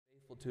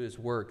to his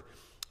work.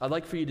 I'd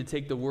like for you to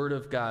take the Word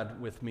of God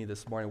with me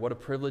this morning. What a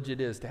privilege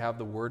it is to have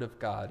the Word of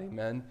God.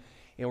 Amen.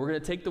 And we're going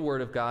to take the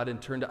Word of God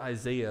and turn to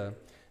Isaiah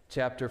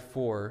chapter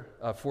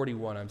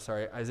 41.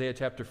 Isaiah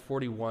chapter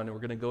 41, and we're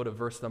going to go to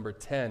verse number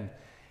 10.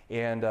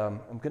 And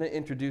I'm going to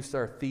introduce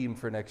our theme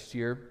for next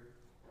year.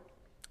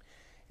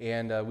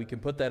 And we can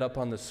put that up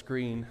on the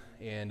screen,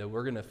 and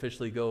we're going to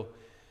officially go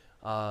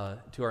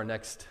to our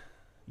next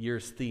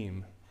year's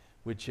theme,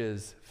 which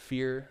is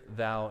Fear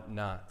Thou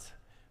Not.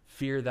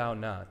 Fear Thou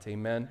Not.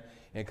 Amen.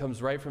 And it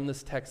comes right from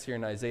this text here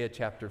in Isaiah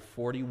chapter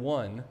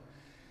 41,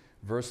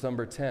 verse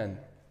number 10.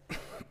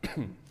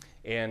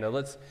 And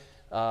let's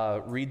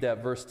read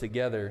that verse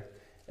together,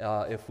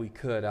 if we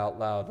could, out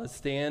loud. Let's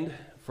stand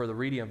for the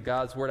reading of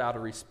God's word out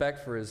of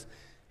respect for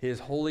his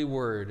holy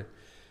word.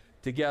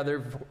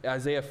 Together,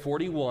 Isaiah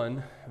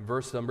 41,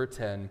 verse number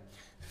 10.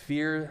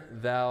 Fear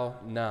thou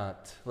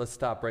not. Let's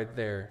stop right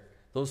there.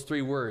 Those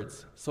three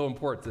words, so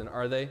important,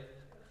 are they?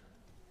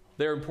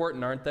 They're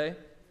important, aren't they?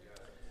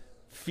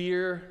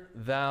 Fear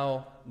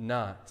thou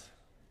not.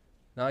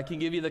 Now, I can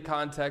give you the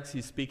context.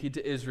 He's speaking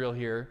to Israel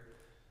here,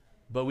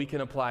 but we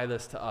can apply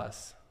this to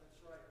us.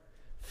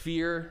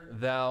 Fear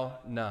thou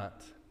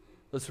not.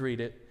 Let's read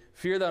it.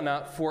 Fear thou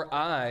not, for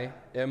I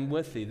am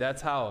with thee.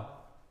 That's how.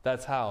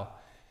 That's how.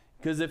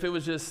 Because if it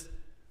was just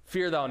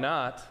fear thou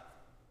not,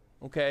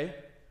 okay,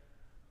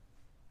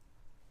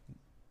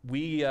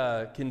 we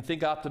can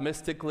think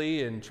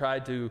optimistically and try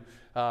to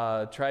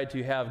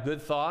have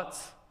good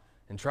thoughts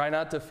and try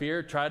not to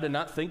fear, try to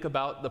not think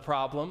about the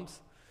problems,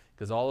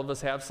 because all of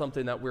us have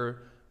something that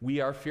we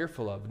are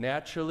fearful of.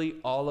 Naturally,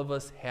 all of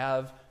us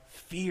have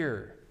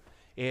fear.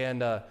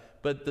 And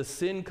but the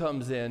sin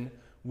comes in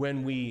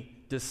when we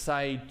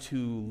decide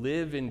to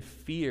live in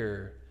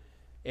fear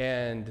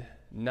and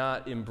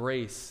not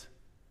embrace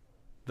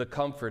the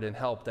comfort and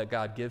help that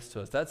God gives to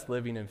us. That's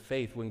living in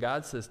faith. When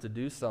God says to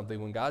do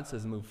something, when God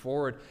says move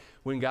forward,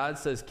 when God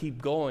says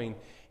keep going,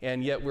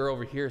 and yet we're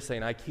over here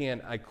saying, I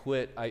can't, I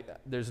quit,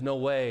 there's no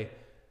way,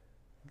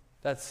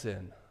 that's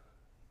sin.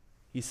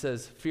 He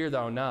says, fear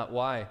thou not.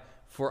 Why?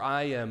 For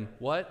I am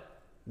what?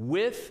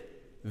 With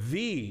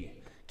thee.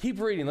 Keep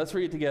reading. Let's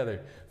read it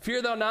together.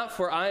 Fear thou not,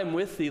 for I am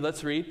with thee.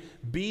 Let's read.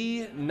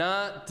 Be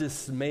not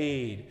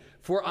dismayed,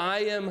 for I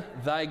am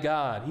thy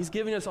God. He's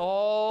giving us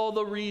all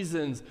the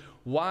reasons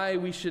why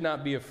we should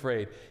not be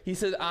afraid. He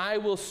said, I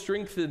will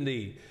strengthen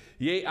thee.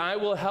 Yea, I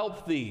will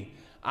help thee.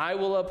 I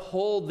will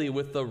uphold thee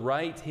with the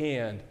right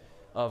hand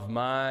of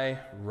my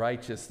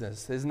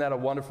righteousness. Isn't that a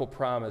wonderful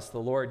promise the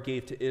Lord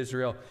gave to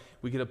Israel?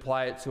 We can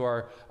apply it to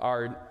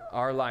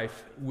our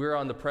life. We're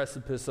on the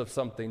precipice of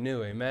something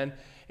new, amen?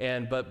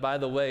 But by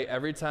the way,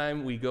 every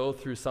time we go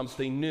through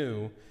something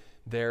new,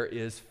 there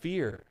is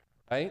fear,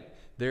 right?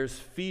 There's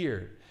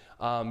fear.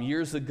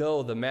 Years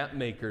ago, the map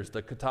makers,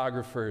 the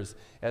cartographers,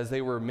 as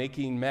they were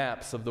making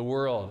maps of the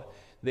world,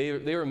 they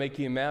were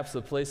making maps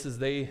of places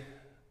they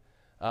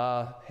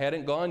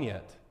hadn't gone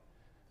yet.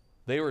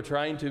 They were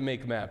trying to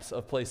make maps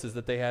of places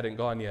that they hadn't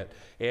gone yet.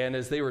 And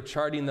as they were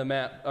charting the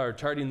map, or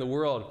charting the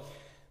world,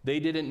 they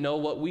didn't know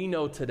what we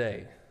know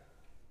today.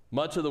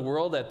 Much of the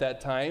world at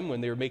that time,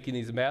 when they were making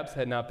these maps,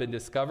 had not been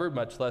discovered,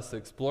 much less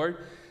explored.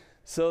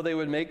 So they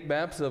would make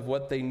maps of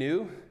what they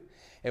knew,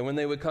 and when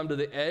they would come to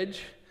the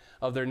edge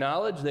of their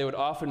knowledge, they would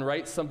often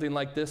write something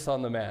like this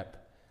on the map.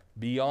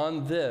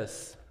 Beyond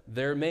this,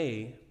 there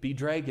may be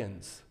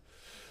dragons.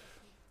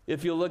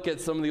 If you look at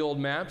some of the old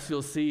maps,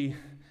 you'll see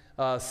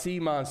sea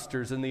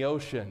monsters in the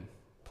ocean,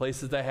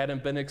 places that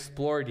hadn't been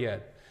explored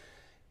yet.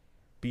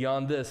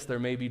 Beyond this, there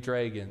may be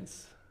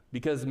dragons.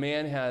 Because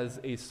man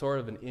has a sort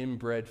of an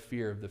inbred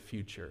fear of the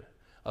future,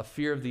 a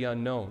fear of the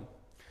unknown.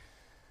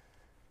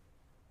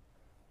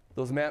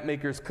 Those map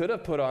makers could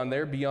have put on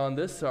there, beyond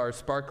this are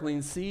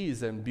sparkling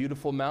seas and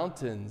beautiful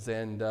mountains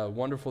and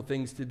wonderful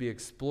things to be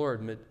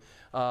explored,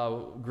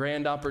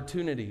 grand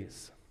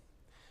opportunities.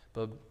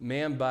 But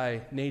man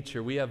by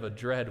nature, we have a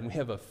dread and we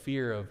have a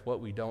fear of what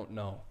we don't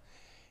know.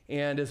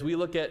 And as we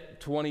look at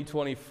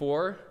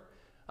 2024,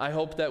 I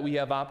hope that we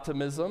have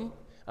optimism.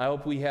 I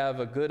hope we have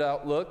a good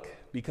outlook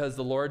because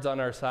the Lord's on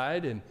our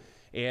side.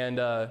 And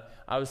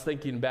I was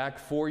thinking back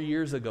 4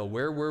 years ago.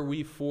 Where were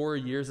we 4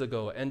 years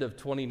ago, end of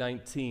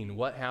 2019?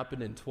 What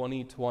happened in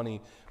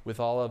 2020 with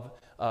all of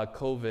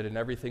COVID and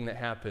everything that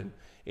happened?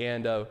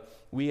 And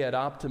we had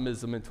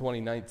optimism in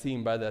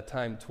 2019. By the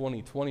time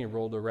 2020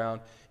 rolled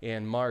around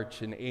in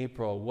March and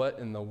April, what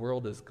in the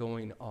world is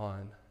going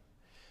on?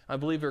 I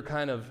believe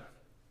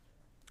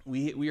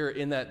we are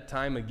in that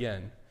time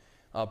again,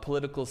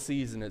 political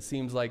season. It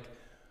seems like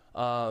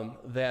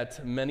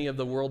that many of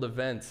the world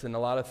events and a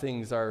lot of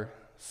things are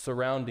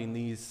surrounding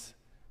these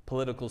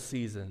political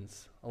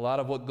seasons. A lot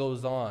of what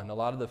goes on, a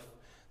lot of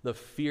the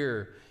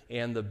fear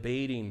and the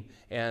baiting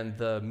and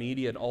the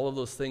media and all of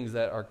those things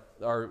that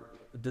are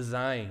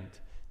designed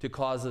to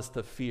cause us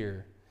to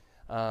fear.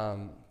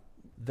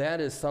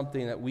 That is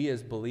something that we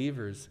as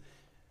believers,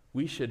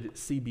 we should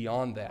see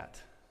beyond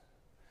that.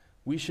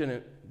 We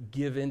shouldn't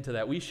give into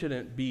that. We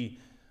shouldn't be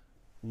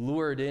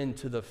lured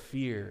into the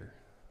fear.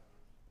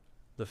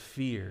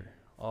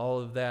 all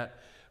of that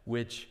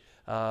which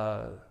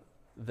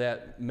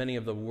that much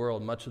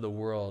of the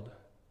world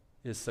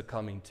is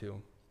succumbing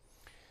to.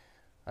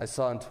 I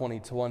saw in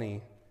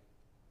 2020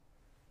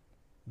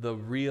 the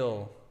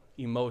real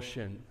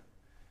emotion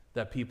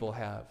that people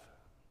have.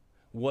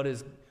 What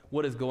is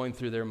going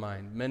through their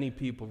mind? Many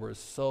people were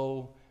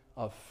so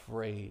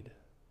afraid.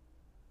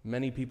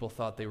 Many people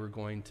thought they were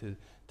going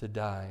to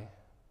die.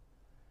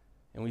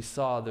 And we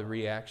saw the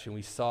reaction,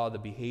 we saw the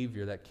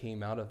behavior that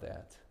came out of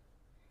that.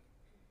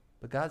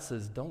 But God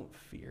says, don't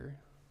fear.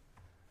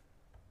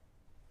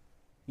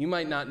 You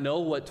might not know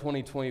what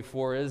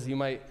 2024 is. You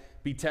might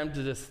be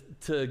tempted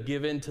to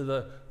give in to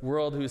the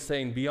world who's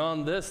saying,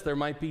 beyond this, there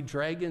might be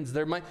dragons.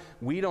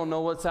 We don't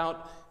know what's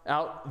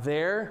out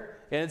there,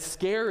 and it's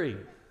scary.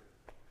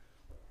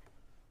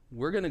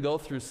 We're going to go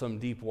through some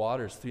deep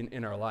waters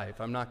in our life.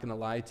 I'm not going to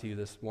lie to you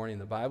this morning.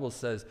 The Bible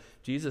says,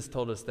 Jesus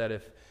told us that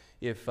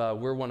if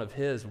we're one of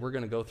his, we're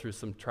going to go through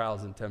some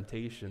trials and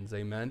temptations.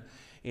 Amen?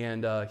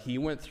 And he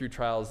went through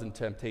trials and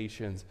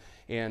temptations.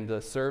 And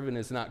the servant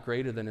is not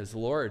greater than his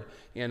Lord.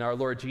 And our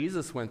Lord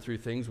Jesus went through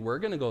things. We're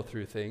going to go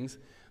through things.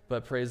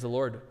 But praise the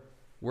Lord,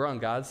 we're on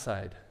God's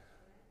side.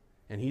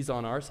 And he's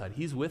on our side.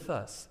 He's with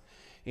us.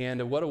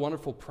 And what a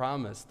wonderful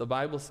promise. The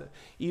Bible says,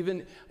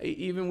 even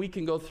we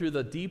can go through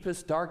the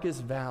deepest,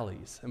 darkest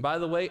valleys. And by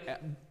the way,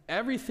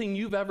 everything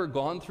you've ever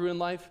gone through in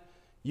life,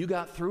 you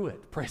got through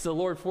it. Praise the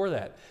Lord for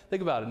that.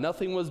 Think about it.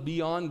 Nothing was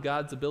beyond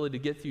God's ability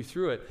to get you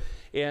through it.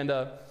 And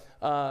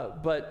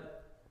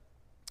but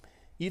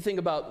you think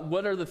about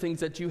what are the things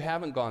that you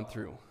haven't gone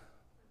through.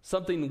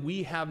 Something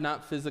we have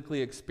not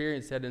physically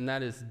experienced yet, and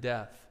that is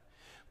death.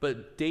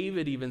 But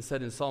David even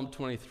said in Psalm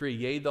 23,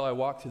 yea, though I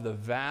walk through the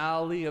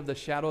valley of the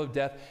shadow of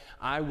death,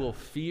 I will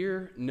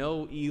fear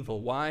no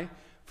evil. Why?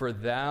 For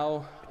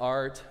thou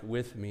art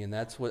with me. And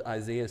that's what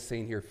Isaiah is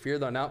saying here. Fear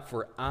thou not,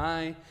 for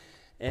I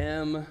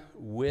am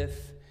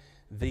with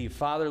thee.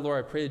 Father,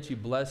 Lord, I pray that you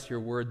bless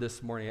your word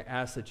this morning. I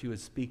ask that you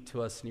would speak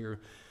to us in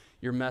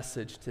your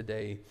message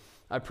today.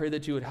 I pray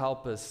that you would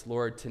help us,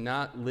 Lord, to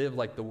not live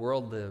like the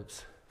world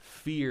lives.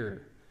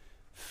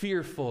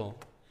 Fearful.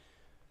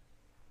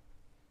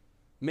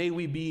 May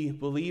we be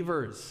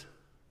believers.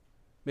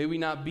 May we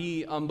not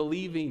be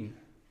unbelieving.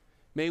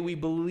 May we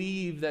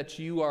believe that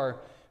you are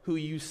who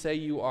you say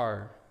you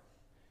are.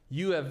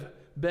 You have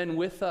been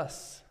with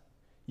us.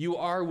 You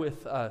are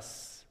with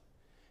us.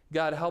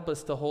 God, help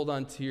us to hold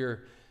on to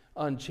your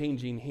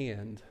unchanging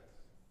hand.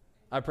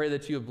 I pray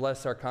that you would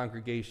bless our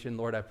congregation,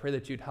 Lord. I pray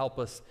that you'd help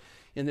us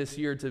in this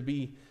year to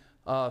be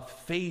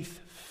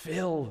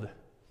faith-filled.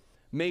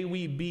 May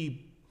we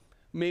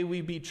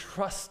be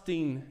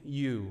trusting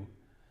you,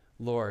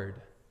 Lord.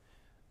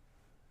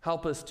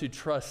 Help us to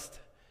trust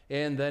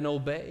and then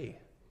obey,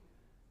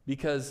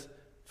 because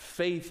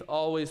faith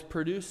always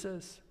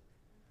produces.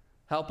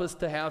 Help us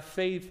to have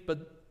faith,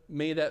 but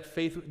may that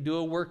faith do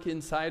a work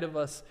inside of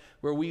us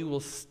where we will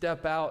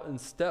step out and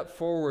step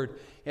forward,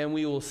 and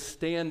we will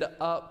stand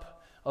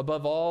up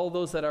above all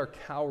those that are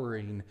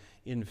cowering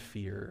in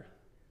fear.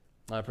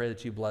 I pray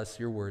that you bless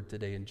your word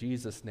today in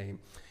Jesus' name.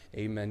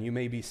 Amen. You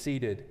may be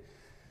seated.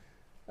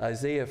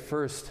 Isaiah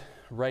first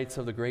writes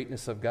of the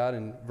greatness of God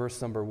in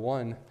verse number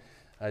 1,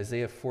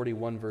 Isaiah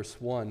 41 verse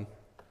 1.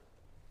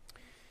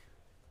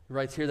 He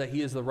writes here that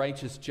he is the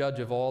righteous judge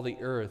of all the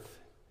earth.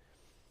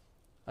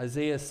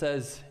 Isaiah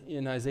says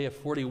in Isaiah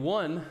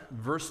 41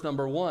 verse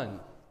number 1.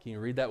 Can you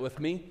read that with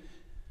me?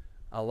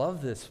 I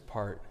love this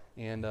part.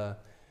 And I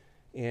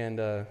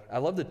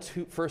love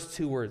the first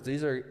two words.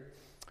 These are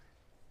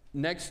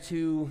next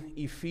to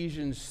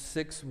Ephesians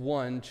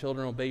 6:1,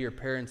 children, obey your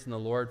parents in the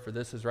Lord, for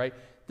this is right.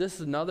 This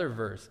is another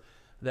verse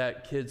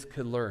that kids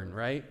could learn,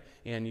 right?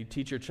 And you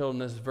teach your children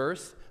this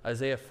verse,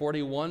 Isaiah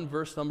 41,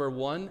 verse number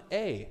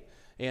 1a.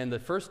 And the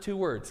first two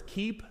words,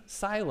 keep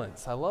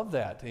silence. I love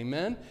that,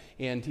 amen?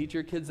 And teach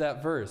your kids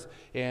that verse.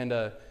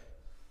 And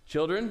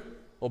children,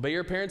 obey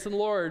your parents in the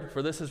Lord,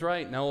 for this is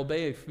right. Now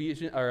obey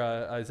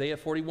Isaiah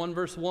 41,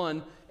 verse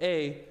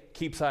 1a,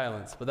 keep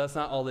silence. But that's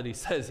not all that he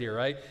says here,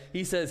 right?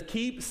 He says,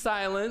 keep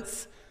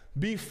silence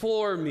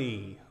before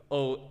me,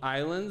 O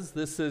islands.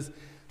 This is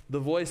the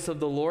voice of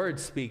the Lord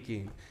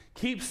speaking.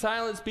 Keep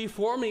silence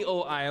before me,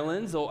 O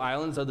islands. O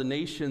islands are the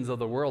nations of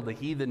the world, the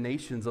heathen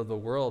nations of the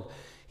world.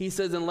 He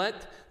says, and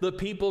let the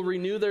people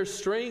renew their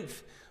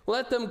strength.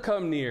 Let them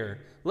come near.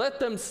 Let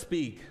them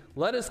speak.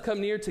 Let us come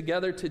near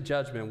together to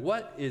judgment.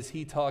 What is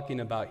he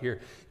talking about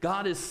here?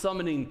 God is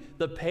summoning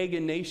the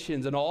pagan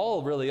nations and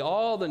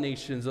all the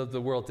nations of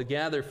the world to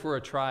gather for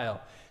a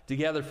trial, to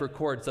gather for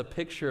court. It's a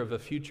picture of a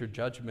future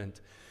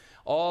judgment.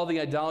 All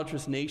the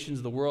idolatrous nations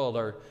of the world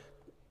are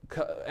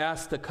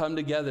asked to come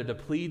together to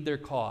plead their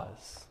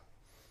cause.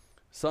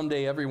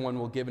 Someday everyone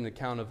will give an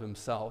account of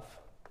himself.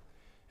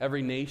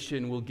 Every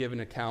nation will give an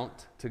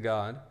account to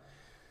God.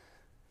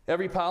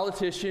 Every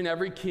politician,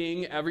 every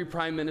king, every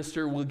prime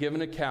minister will give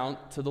an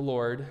account to the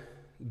Lord.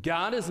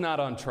 God is not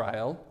on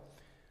trial.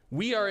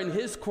 We are in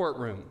his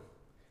courtroom.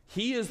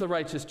 He is the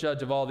righteous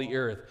judge of all the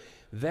earth.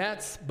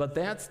 That's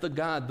the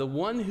God, the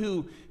one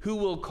who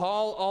will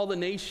call all the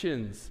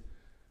nations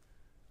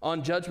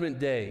on Judgment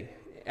Day.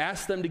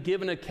 Ask them to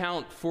give an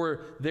account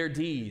for their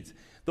deeds.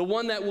 The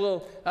one that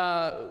will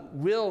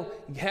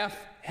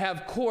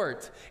have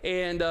court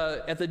and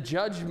at the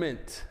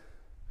judgment,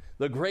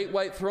 the great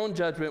white throne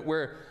judgment,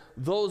 where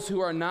those who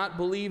are not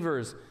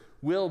believers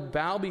will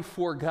bow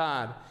before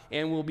God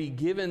and will be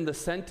given the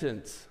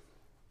sentence.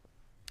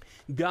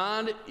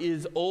 God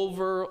is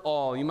over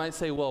all. You might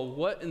say, well,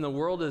 what in the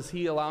world is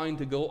he allowing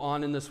to go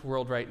on in this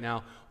world right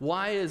now?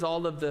 Why is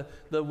all of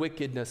the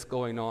wickedness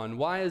going on?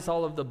 Why is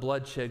all of the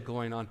bloodshed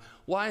going on?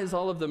 Why is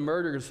all of the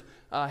murders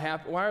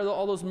why are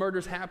all those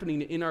murders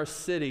happening in our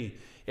city?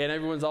 And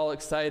everyone's all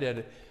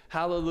excited.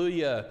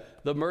 Hallelujah,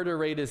 the murder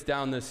rate is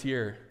down this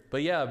year.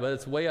 But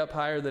it's way up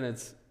higher than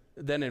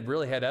it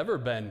really had ever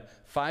been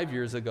 5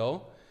 years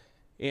ago.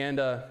 And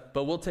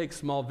but we'll take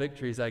small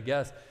victories, I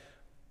guess.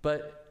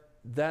 But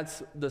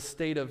that's the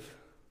state of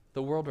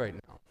the world right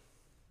now.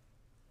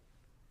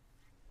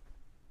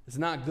 It's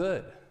not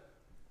good.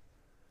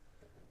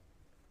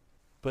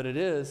 But it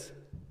is,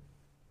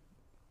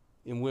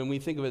 and when we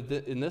think of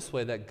it in this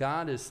way, that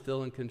God is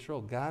still in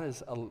control. God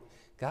is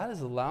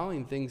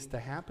allowing things to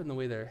happen the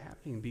way they're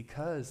happening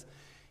because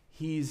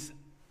he's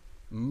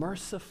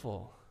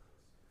merciful.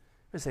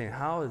 You're saying,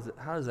 how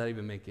does that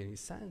even make any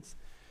sense?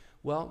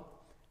 Well,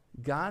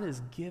 God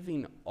is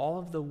giving all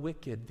of the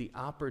wicked the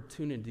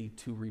opportunity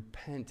to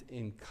repent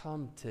and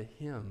come to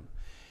him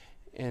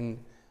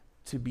and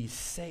to be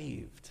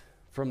saved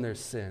from their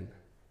sin.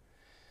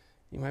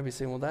 You might be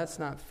saying, well, that's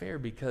not fair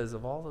because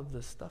of all of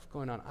this stuff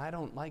going on. I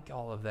don't like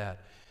all of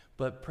that.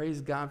 But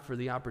praise God for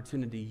the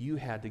opportunity you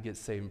had to get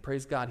saved. And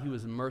praise God, he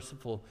was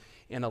merciful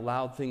and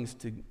allowed things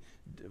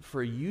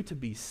for you to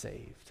be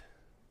saved.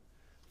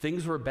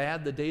 Things were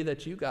bad the day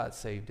that you got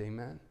saved,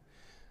 amen?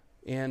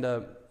 And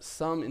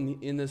some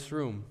in this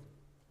room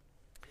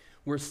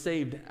were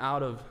saved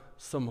out of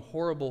some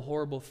horrible,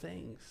 horrible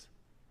things.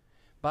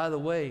 By the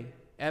way,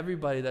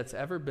 everybody that's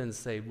ever been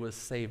saved was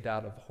saved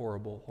out of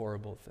horrible,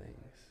 horrible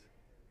things.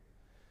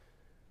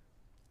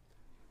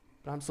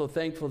 But I'm so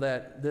thankful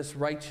that this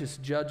righteous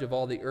judge of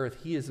all the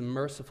earth, he is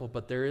merciful,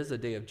 but there is a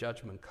day of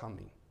judgment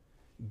coming.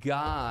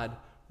 God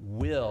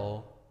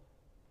will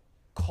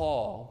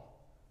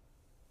call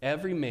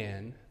every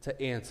man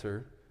to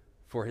answer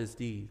for his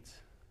deeds.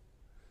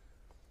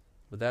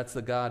 But that's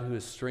the God who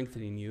is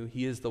strengthening you.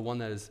 He is the one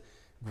that is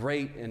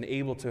great and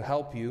able to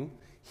help you.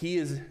 He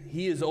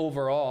is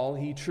over all.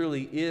 He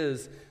truly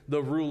is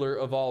the ruler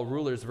of all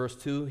rulers. Verse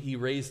 2, he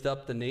raised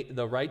up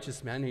the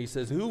righteous man. He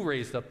says, who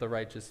raised up the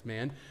righteous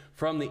man?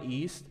 From the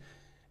east.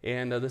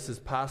 And this is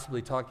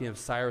possibly talking of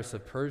Cyrus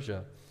of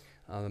Persia,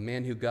 the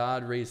man who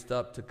God raised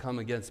up to come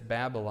against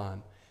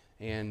Babylon.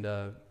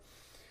 And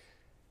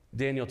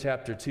Daniel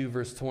chapter 2,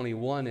 verse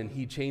 21, and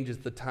he changes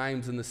the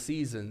times and the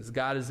seasons.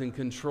 God is in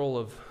control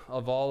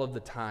of all of the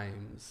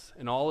times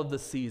and all of the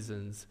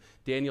seasons.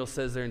 Daniel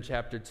says there in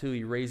chapter 2,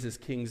 he raises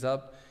kings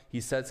up,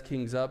 he sets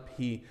kings up,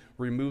 he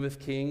removeth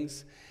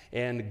kings,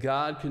 and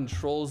God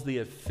controls the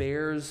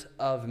affairs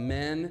of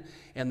men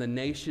and the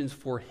nations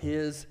for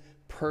his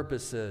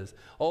purposes.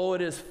 Oh,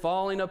 it is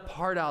falling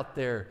apart out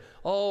there.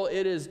 Oh,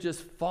 it is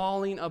just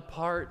falling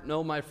apart.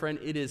 No, my friend,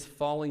 it is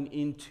falling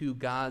into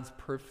God's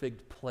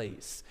perfect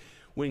place.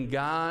 When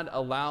God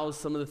allows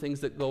some of the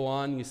things that go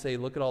on, you say,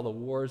 look at all the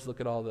wars,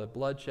 look at all the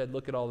bloodshed,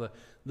 look at all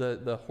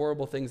the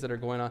horrible things that are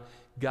going on.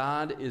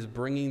 God is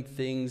bringing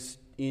things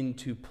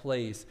into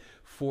place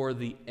for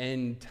the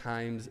end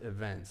times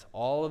events.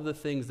 All of the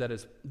things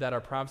that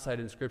are prophesied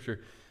in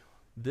Scripture,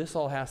 this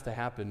all has to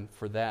happen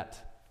for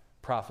that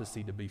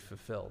prophecy to be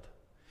fulfilled.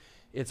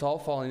 It's all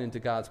falling into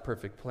God's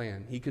perfect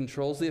plan. He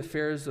controls the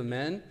affairs of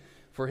men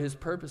for his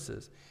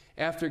purposes.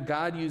 After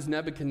God used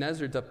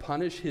Nebuchadnezzar to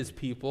punish his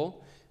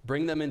people,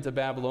 bring them into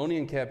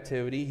Babylonian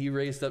captivity, he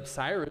raised up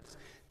Cyrus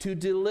to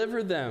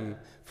deliver them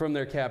from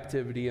their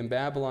captivity in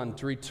Babylon,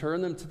 to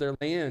return them to their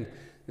land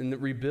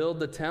and rebuild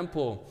the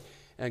temple.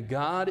 And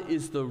God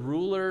is the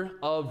ruler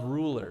of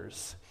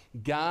rulers.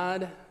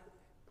 God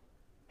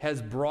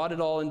has brought it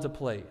all into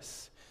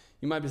place.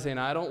 You might be saying,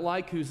 I don't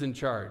like who's in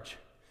charge.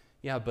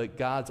 Yeah, but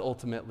God's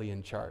ultimately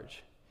in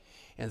charge.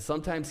 And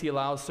sometimes he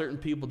allows certain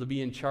people to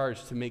be in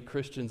charge to make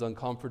Christians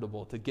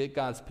uncomfortable, to get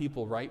God's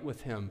people right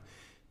with him,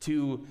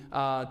 to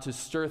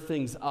stir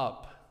things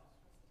up.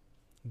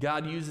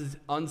 God uses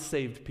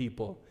unsaved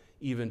people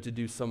even to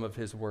do some of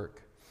his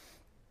work.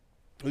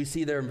 We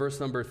see there in verse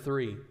number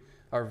 3,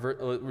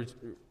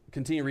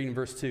 continue reading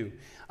verse 2.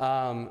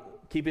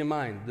 Keep in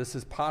mind, this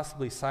is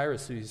possibly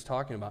Cyrus who he's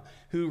talking about,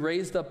 who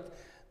raised up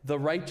the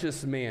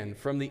righteous man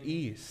from the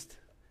east,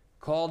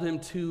 called him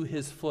to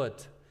his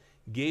foot,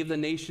 gave the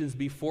nations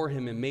before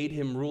him, and made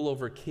him rule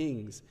over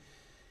kings.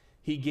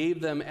 He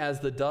gave them as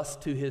the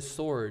dust to his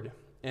sword,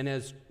 and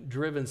as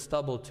driven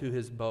stubble to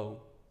his bow.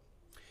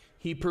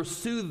 He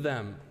pursued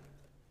them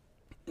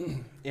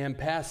and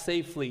passed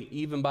safely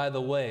even by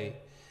the way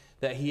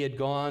that he had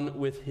gone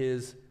with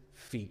his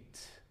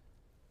feet.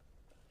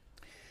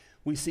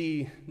 We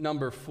see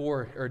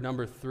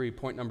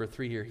point number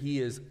 3 here.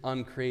 He is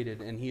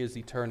uncreated and he is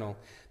eternal.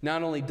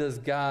 Not only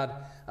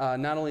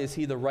is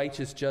he the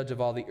righteous judge of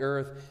all the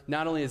earth,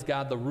 not only is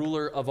God the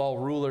ruler of all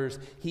rulers,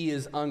 he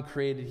is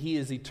uncreated, he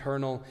is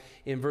eternal.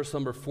 In verse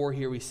number 4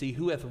 here we see,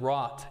 who hath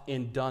wrought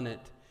and done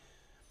it,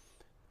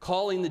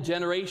 calling the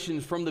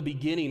generations from the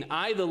beginning.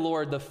 I, the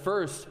Lord, the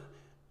first,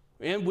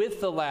 and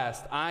with the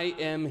last, I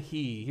am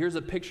he. Here's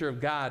a picture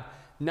of God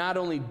not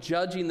only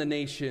judging the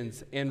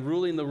nations and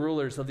ruling the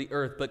rulers of the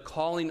earth, but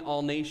calling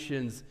all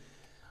nations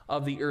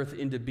of the earth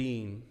into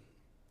being.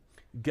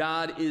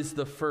 God is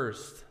the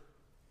first.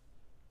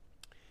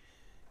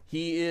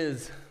 He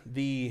is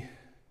the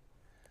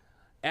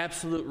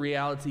absolute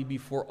reality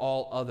before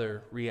all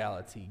other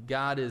reality.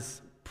 God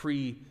is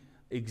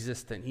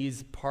pre-existent.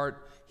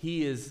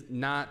 He is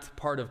not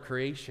part of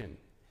creation.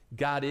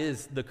 God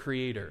is the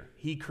creator.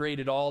 He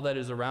created all that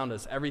is around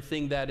us.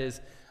 Everything that is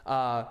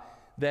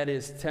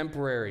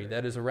temporary,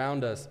 that is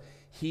around us.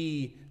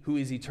 He who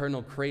is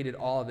eternal created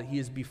all of it. He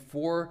is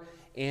before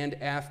and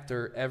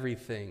after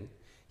everything.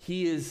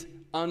 He is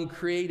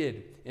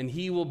uncreated, and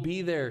he will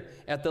be there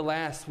at the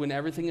last when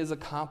everything is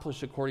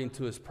accomplished according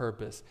to his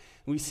purpose.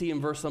 We see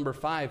in verse number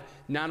 5,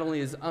 not only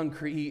is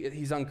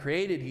he's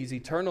uncreated, he's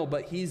eternal,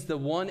 but he's the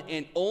one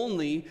and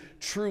only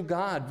true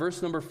God.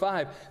 Verse number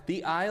 5,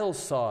 the isles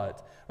saw it,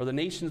 or the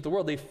nations of the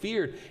world, they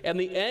feared, and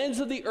the ends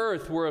of the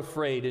earth were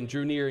afraid and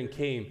drew near and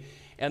came.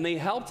 And they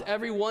helped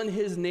everyone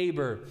his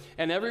neighbor,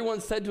 and everyone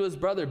said to his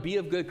brother, be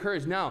of good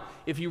courage. Now,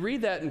 if you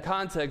read that in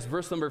context,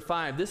 verse number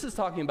 5, this is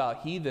talking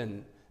about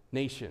heathen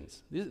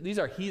nations. These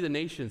are heathen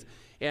nations,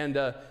 and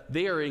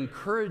they are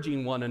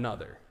encouraging one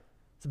another.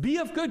 So be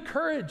of good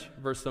courage,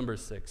 verse number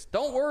 6.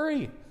 Don't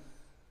worry.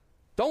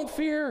 Don't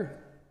fear.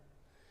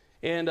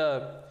 And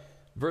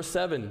verse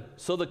 7,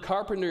 so the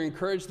carpenter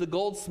encouraged the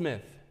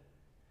goldsmith.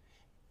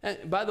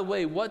 And by the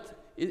way,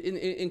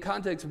 in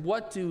context,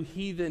 what do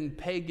heathen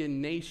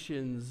pagan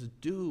nations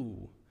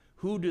do?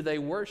 Who do they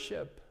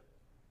worship?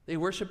 They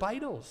worship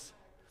idols.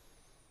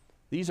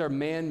 These are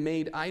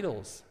man-made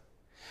idols.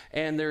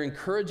 And they're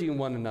encouraging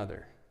one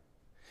another.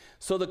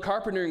 So the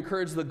carpenter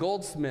encouraged the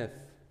goldsmith,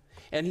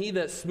 and he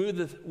that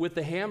smootheth with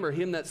the hammer,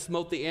 him that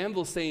smote the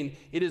anvil, saying,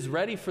 it is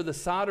ready for the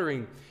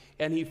soldering.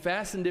 And he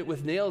fastened it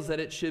with nails that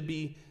it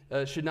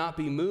should not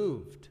be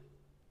moved.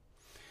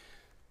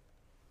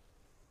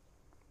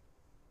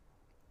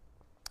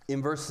 In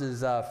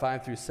verses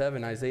 5 through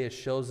 7, Isaiah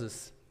shows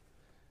us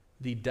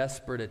the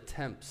desperate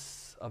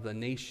attempts of the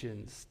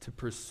nations to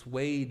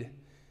persuade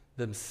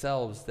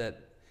themselves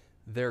that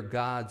their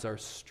gods are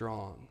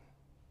strong.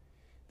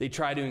 They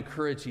try to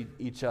encourage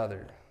each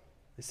other.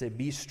 They say,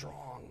 be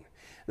strong.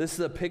 This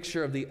is a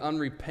picture of the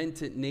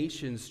unrepentant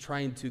nations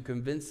trying to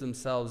convince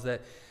themselves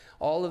that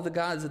all of the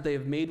gods that they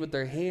have made with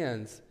their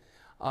hands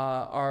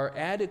are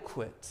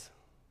adequate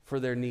for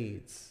their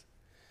needs.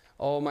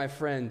 Oh, my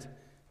friend,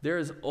 there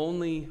is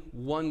only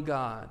one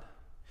God,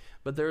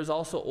 but there is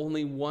also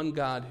only one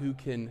God who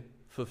can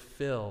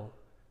fulfill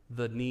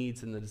the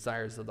needs and the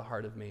desires of the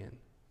heart of man.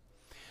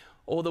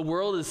 Oh, the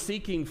world is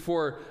seeking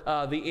for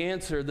the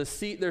answer.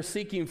 They're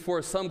seeking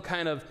for some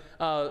kind of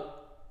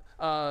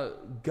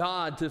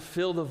God to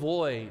fill the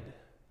void.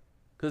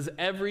 Because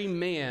every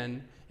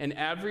man and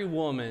every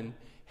woman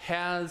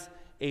has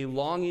a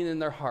longing in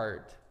their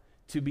heart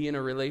to be in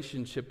a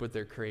relationship with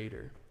their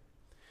Creator.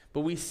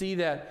 But we see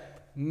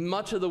that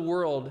much of the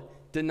world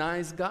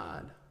denies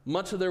God.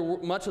 Much of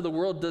the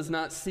world does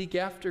not seek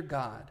after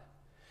God.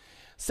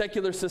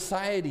 Secular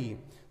society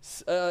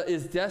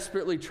is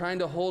desperately trying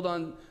to hold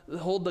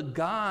the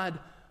God.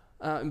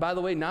 And by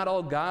the way, not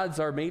all gods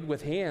are made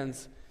with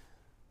hands.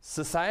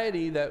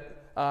 Secular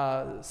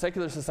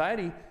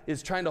society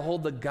is trying to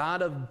hold the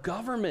God of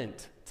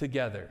government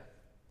together.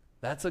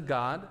 That's a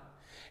God.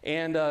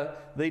 And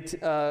they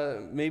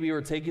maybe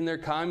were taking their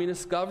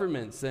communist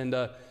governments. And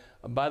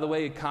by the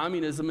way,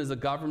 communism is a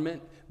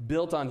government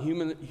built on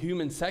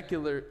humanism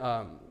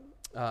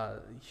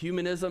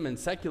and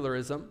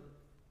secularism.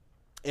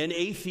 And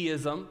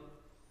atheism,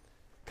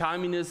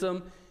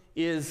 communism,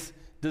 is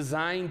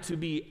designed to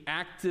be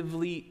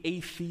actively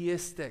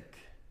atheistic.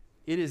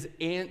 It is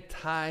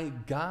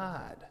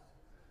anti-God.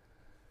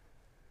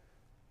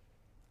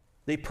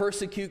 They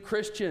persecute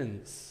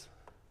Christians.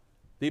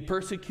 They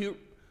persecute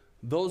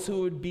those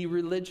who would be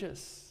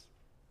religious.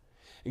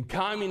 And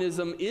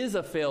communism is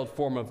a failed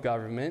form of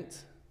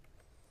government.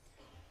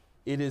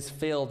 It has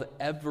failed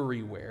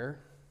everywhere.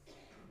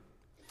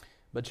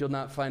 But you'll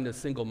not find a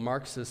single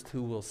Marxist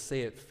who will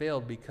say it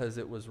failed because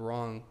it was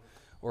wrong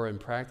or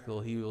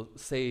impractical. He will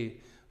say,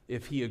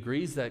 if he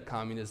agrees that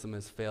communism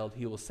has failed,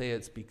 he will say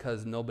it's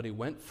because nobody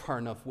went far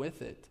enough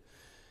with it.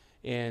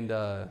 And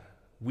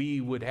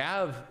we would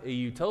have a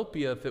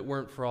utopia if it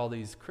weren't for all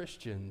these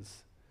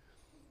Christians,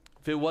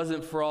 if it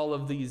wasn't for all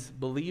of these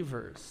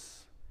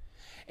believers.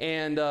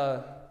 And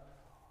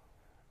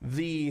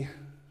the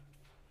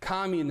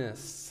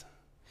communists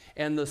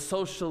and the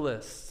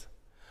socialists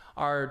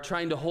are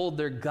trying to hold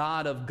their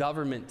God of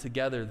government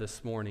together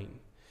this morning.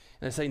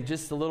 And they're saying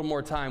just a little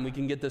more time, we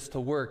can get this to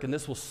work, and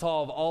this will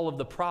solve all of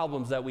the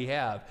problems that we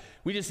have.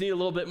 We just need a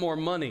little bit more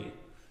money.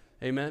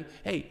 Amen?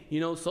 Hey,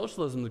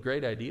 socialism is a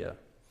great idea.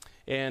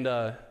 And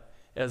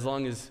as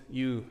long as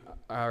you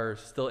are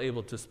still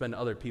able to spend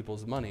other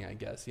people's money, I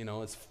guess.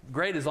 It's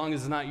great as long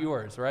as it's not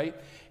yours, right?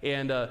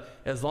 And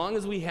as long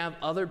as we have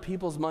other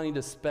people's money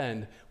to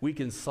spend, we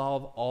can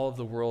solve all of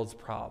the world's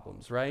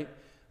problems, right?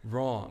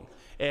 Wrong.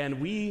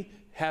 And we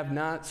have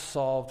not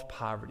solved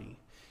poverty.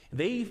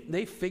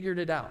 They figured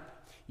it out.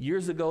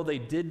 Years ago, they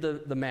did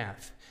the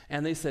math,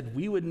 and they said,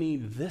 we would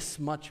need this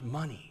much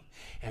money,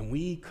 and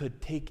we could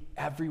take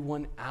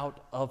everyone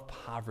out of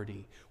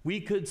poverty.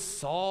 We could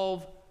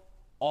solve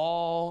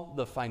all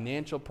the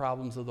financial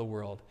problems of the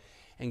world.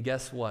 And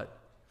guess what?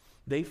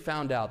 They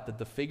found out that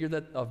the figure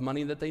of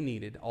money that they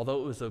needed,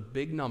 although it was a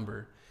big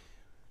number,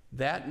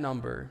 that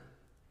number,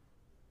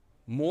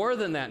 more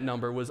than that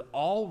number, was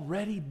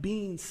already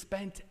being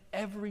spent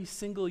every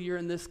single year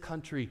in this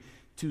country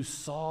to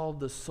solve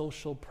the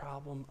social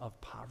problem of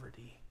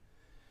poverty.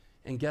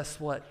 And guess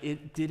what?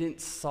 It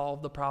didn't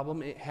solve the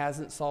problem. It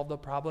hasn't solved the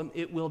problem.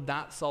 It will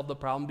not solve the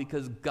problem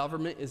because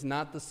government is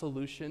not the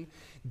solution.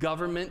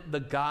 Government, the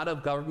God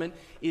of government,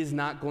 is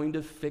not going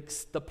to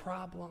fix the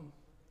problem.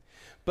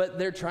 But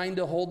they're trying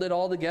to hold it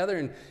all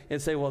together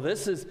and say, well,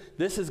 this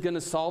is going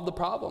to solve the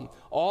problem.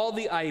 All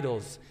the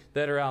idols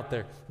that are out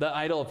there, the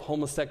idol of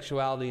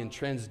homosexuality and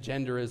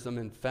transgenderism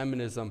and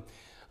feminism,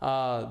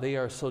 they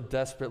are so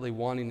desperately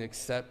wanting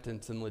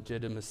acceptance and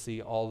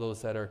legitimacy, all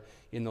those that are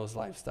in those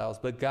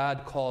lifestyles. But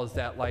God calls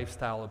that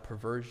lifestyle a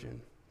perversion.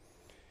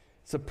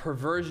 It's a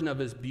perversion of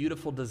his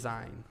beautiful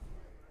design.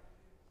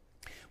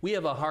 We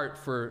have a heart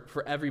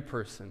for every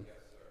person.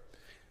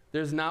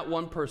 There's not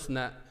one person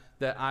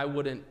that I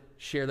wouldn't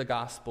share the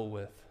gospel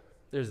with.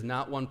 There's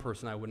not one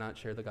person I would not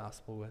share the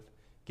gospel with,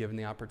 given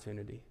the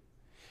opportunity.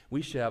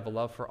 We should have a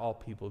love for all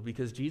people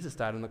because Jesus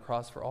died on the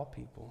cross for all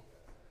people.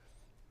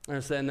 I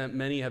understand that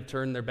many have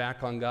turned their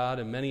back on God,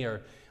 and many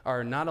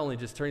are not only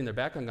just turning their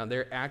back on God,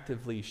 they're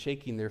actively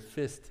shaking their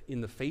fist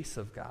in the face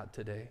of God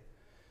today.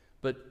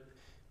 But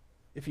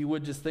if you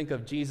would just think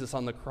of Jesus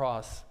on the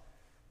cross,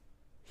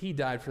 he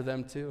died for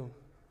them too.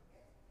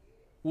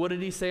 What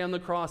did he say on the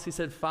cross? He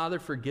said, Father,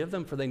 forgive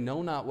them, for they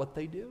know not what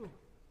they do.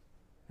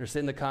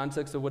 Understand the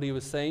context of what he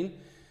was saying?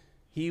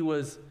 He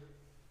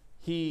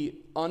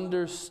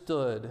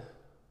understood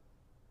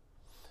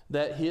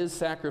that his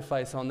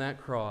sacrifice on that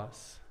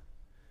cross,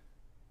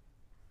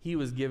 he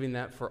was giving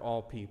that for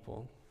all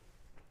people.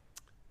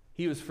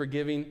 He was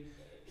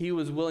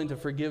willing to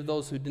forgive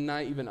those who did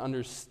not even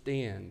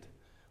understand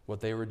what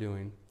they were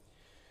doing.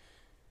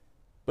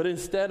 But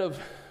instead of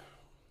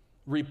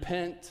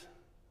repent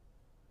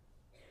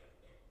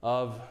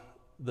of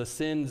the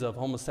sins of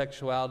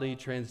homosexuality,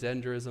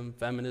 transgenderism,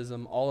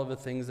 feminism, all of the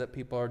things that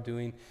people are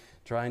doing,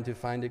 trying to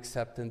find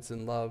acceptance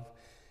and love.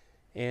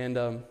 And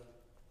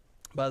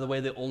by the way,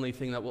 the only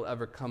thing that will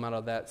ever come out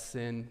of that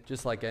sin,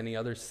 just like any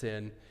other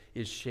sin,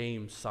 is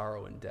shame,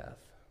 sorrow, and death.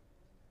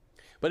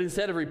 But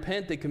instead of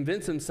repent, they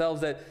convince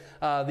themselves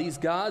that these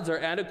gods are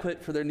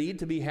adequate for their need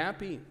to be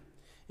happy.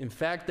 In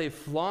fact, they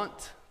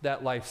flaunt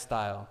that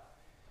lifestyle.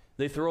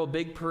 They throw a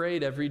big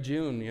parade every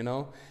June,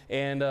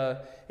 and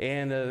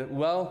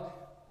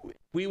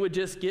we would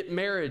just get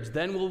marriage,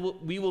 then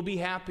we will be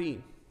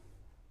happy.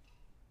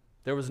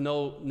 There was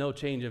no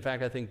change. In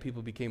fact, I think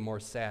people became more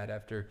sad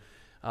after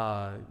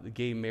the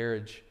gay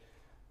marriage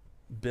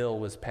bill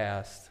was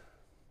passed,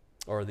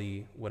 or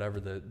whatever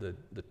the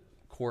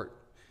court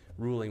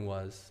ruling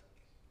was.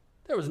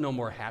 There was no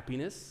more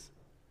happiness.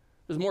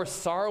 There was more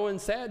sorrow and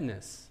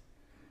sadness.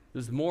 There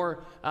was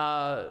more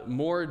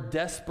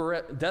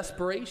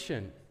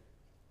desperation.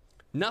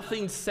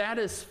 Nothing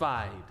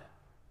satisfied.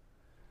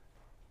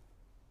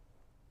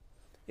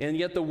 And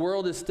yet the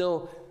world is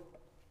still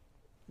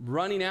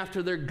running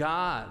after their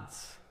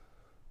gods,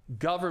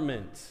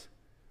 government,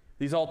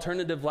 these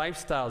alternative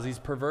lifestyles, these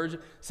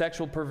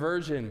sexual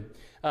perversion,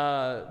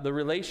 the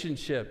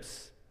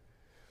relationships,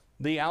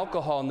 the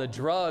alcohol and the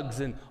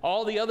drugs and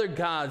all the other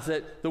gods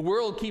that the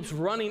world keeps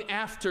running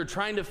after,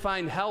 trying to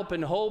find help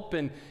and hope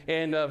and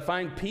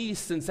find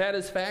peace and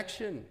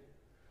satisfaction.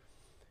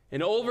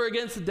 And over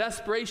against the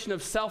desperation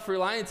of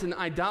self-reliance and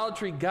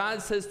idolatry,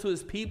 God says to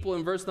his people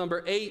in verse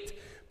number 8,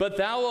 "But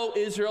thou, O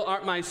Israel,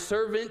 art my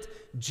servant,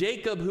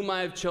 Jacob, whom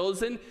I have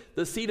chosen,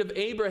 the seed of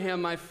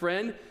Abraham, my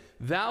friend,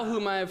 thou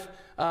whom I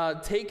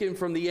have taken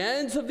from the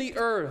ends of the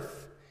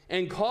earth,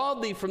 and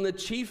called thee from the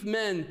chief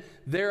men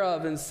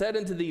thereof, and said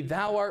unto thee,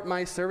 Thou art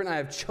my servant, I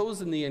have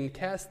chosen thee,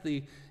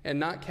 and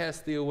not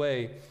cast thee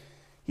away."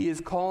 He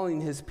is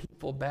calling his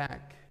people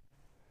back.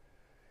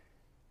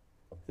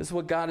 This is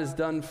what God has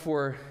done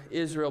for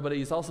Israel, but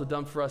he's also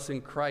done for us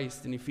in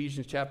Christ. In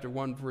Ephesians chapter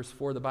 1, verse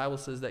 4, the Bible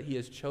says that he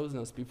has chosen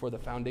us before the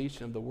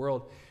foundation of the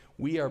world.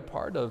 We are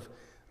part of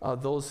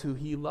those who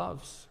he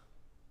loves.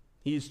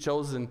 He's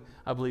chosen,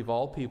 I believe,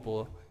 all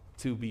people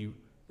to be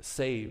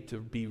saved,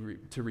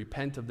 to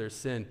repent of their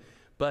sin.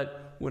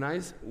 But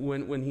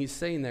when he's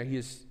saying that, he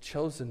has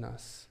chosen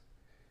us.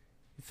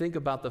 Think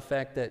about the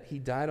fact that he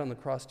died on the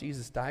cross.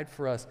 Jesus died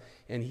for us,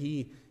 and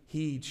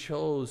he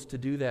chose to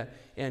do that,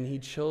 and he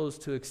chose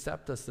to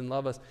accept us and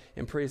love us,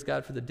 and praise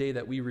God for the day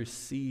that we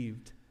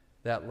received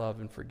that love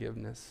and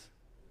forgiveness.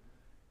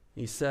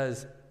 He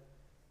says,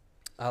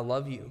 I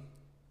love you.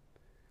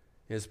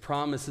 His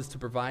promise is to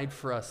provide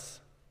for us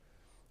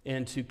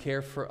and to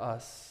care for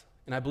us.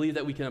 And I believe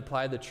that we can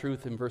apply the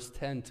truth in verse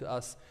 10 to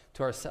us,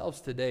 to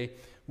ourselves today.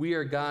 We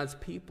are God's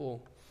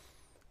people.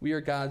 We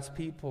are God's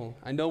people.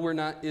 I know we're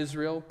not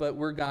Israel, but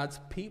we're God's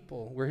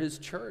people. We're his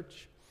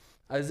church.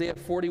 Isaiah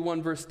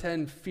 41 verse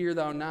 10, fear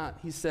thou not.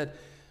 He said,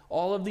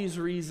 all of these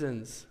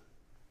reasons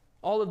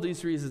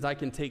I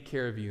can take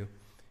care of you.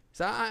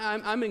 So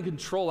I'm in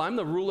control. I'm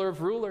the ruler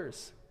of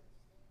rulers.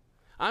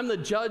 I'm the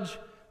judge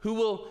who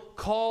will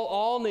call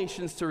all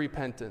nations to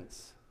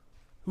repentance.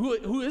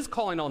 Who is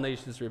calling all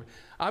nations to repentance?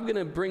 I'm going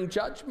to bring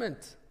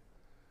judgment.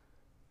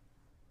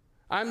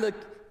 I'm the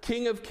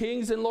King of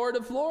kings and Lord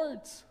of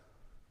lords.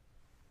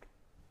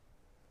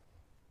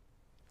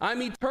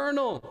 I'm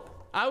eternal.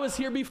 I was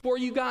here before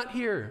you got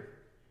here.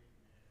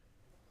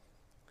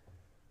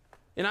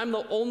 And I'm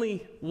the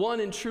only one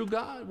and true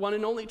God, one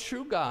and only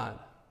true God.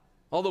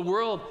 All the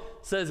world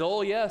says,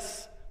 oh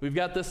yes, we've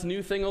got this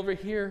new thing over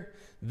here.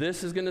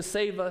 This is going to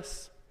save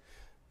us.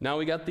 Now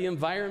we got the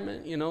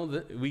environment,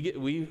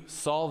 we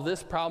solve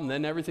this problem,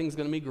 then everything's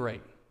going to be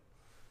great.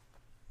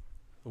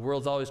 The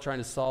world's always trying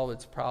to solve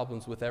its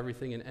problems with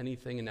everything and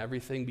anything and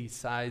everything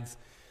besides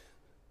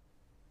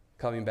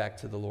coming back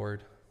to the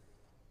Lord.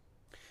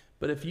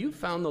 But if you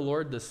found the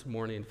Lord this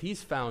morning, if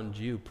he's found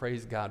you,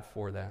 praise God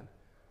for that.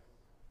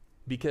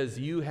 Because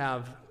you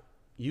have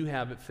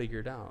it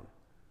figured out.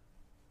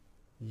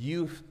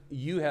 You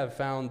have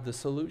found the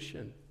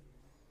solution.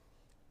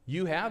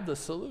 You have the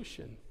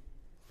solution.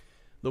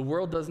 The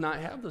world does not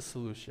have the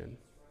solution.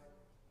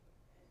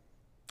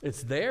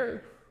 It's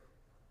there.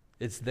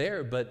 It's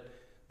there, but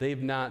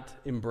they've not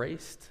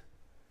embraced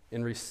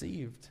and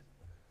received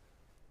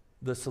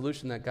the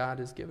solution that God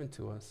has given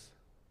to us.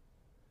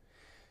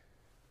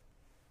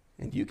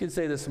 And you can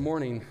say this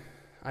morning,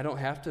 I don't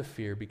have to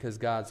fear because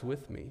God's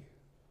with me.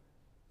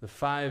 The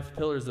 5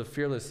 pillars of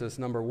fearlessness.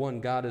 Number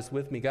 1, God is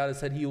with me. God has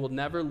said he will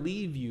never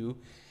leave you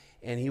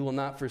and he will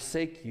not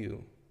forsake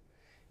you.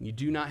 You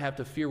do not have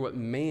to fear what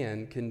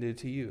man can do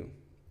to you.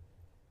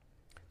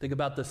 Think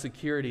about the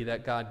security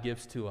that God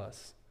gives to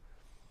us.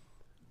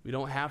 We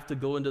don't have to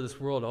go into this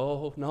world,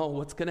 oh no,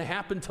 what's going to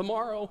happen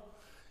tomorrow?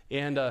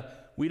 And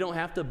we don't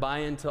have to buy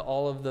into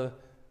all of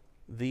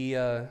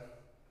the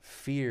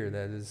fear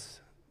that is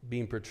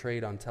being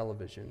portrayed on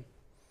television.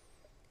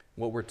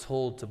 What we're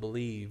told to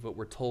believe, what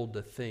we're told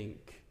to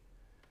think.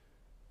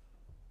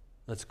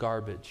 That's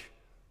garbage.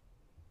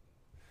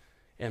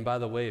 And by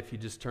the way, if you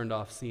just turned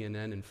off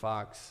CNN and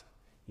Fox,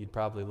 you'd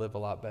probably live a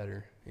lot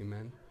better.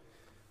 Amen?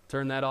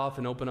 Turn that off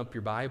and open up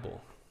your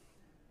Bible.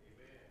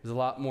 There's a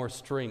lot more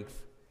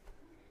strength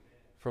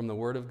from the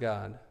Word of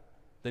God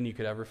than you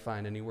could ever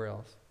find anywhere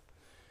else.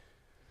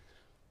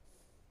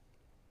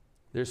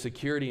 There's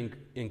security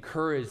and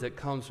courage that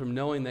comes from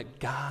knowing that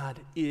God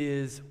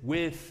is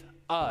with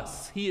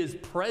us. He is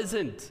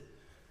present.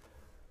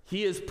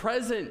 He is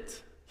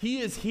present.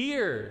 He is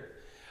here.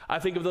 I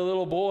think of the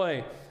little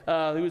boy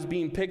who was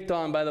being picked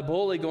on by the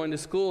bully going to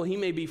school. He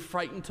may be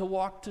frightened to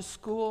walk to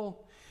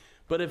school.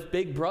 But if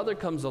big brother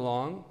comes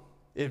along,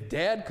 if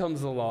dad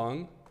comes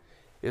along,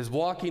 is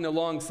walking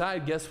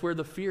alongside, guess where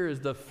the fear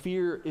is? The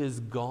fear is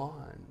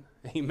gone.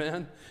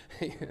 Amen?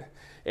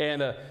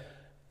 And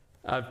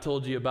I've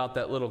told you about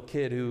that little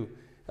kid who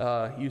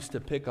used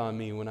to pick on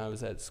me when I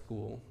was at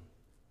school.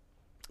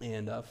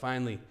 And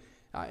finally,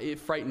 it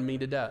frightened me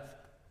to death.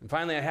 And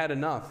finally, I had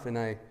enough, and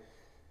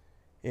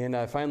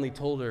I finally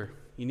told her,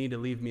 you need to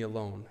leave me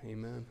alone.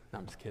 Amen? No,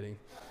 I'm just kidding.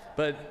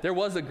 But there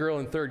was a girl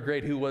in 3rd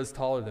grade who was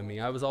taller than me.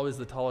 I was always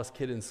the tallest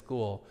kid in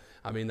school.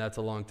 I mean, that's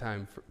a long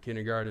time. For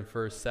kindergarten,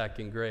 1st,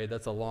 2nd grade,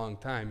 that's a long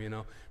time,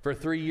 For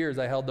 3 years,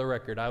 I held the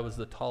record. I was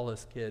the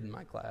tallest kid in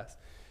my class.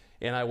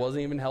 And I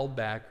wasn't even held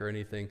back or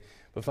anything.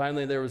 But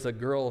finally, there was a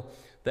girl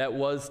that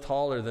was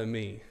taller than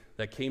me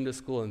that came to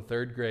school in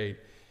 3rd grade.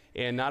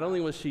 And not only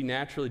was she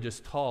naturally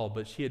just tall,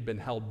 but she had been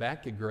held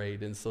back a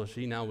grade. And so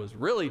she now was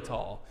really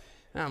tall.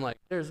 And I'm like,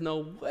 there's no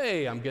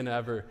way I'm going to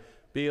ever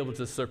be able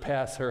to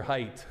surpass her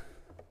height.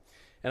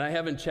 And I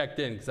haven't checked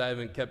in because I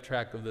haven't kept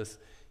track of this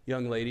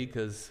young lady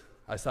because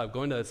I stopped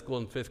going to that school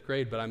in 5th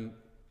grade, but I'm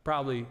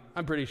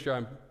pretty sure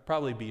I'm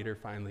probably beat her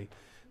finally,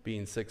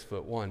 being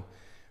 6'1".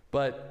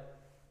 But,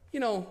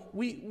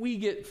 we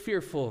get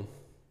fearful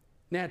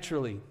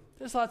naturally.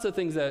 There's lots of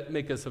things that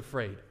make us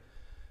afraid,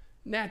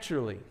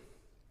 naturally.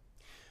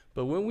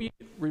 But when we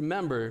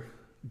remember,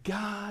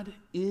 God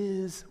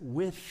is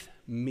with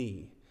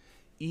me,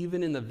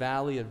 even in the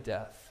valley of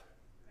death.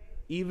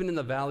 Even in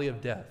the valley of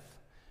death,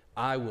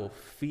 I will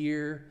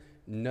fear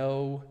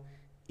no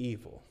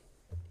evil.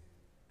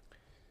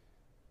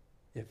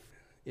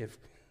 If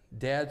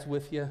dad's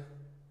with you,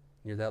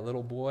 you're that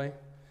little boy.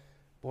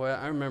 Boy,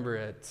 I remember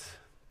at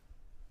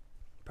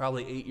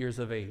probably 8 years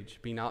of age,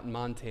 being out in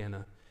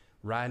Montana,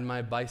 riding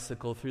my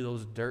bicycle through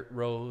those dirt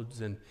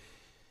roads and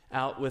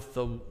out with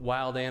the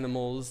wild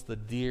animals, the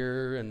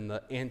deer and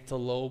the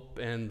antelope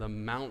and the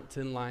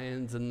mountain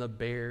lions and the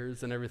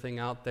bears and everything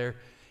out there.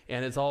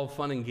 And it's all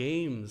fun and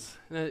games.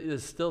 And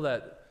it's still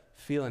that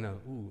feeling of,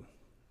 ooh,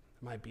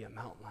 there might be a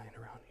mountain lion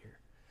around here.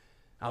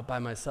 Out by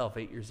myself,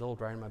 8 years old,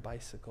 riding my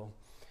bicycle.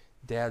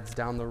 Dad's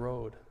down the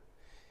road.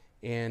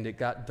 And it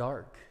got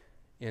dark.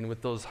 And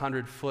with those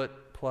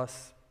 100-foot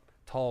plus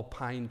tall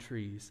pine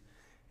trees,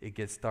 it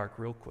gets dark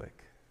real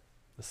quick.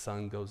 The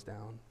sun goes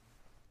down.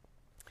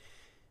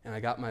 And I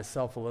got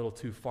myself a little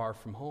too far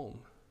from home.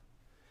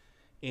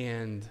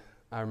 And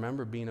I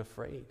remember being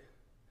afraid.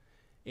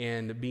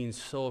 And being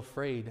so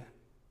afraid,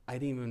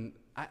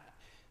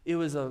 it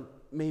was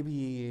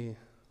maybe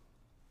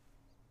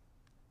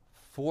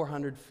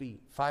 400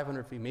 feet,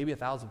 500 feet, maybe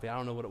 1,000 feet, I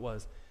don't know what it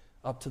was,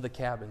 up to the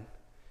cabin.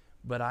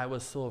 But I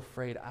was so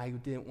afraid I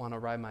didn't want to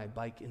ride my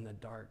bike in the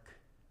dark.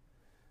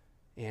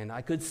 And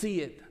I could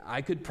see it.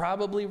 I could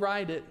probably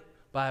ride it,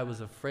 but I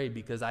was afraid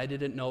because I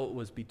didn't know it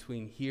was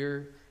between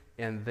here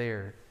and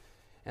there.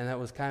 And that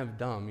was kind of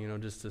dumb, you're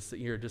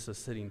just a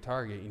sitting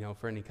target,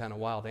 for any kind of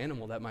wild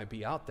animal that might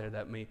be out there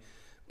that may,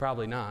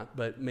 probably not,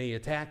 but may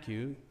attack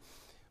you.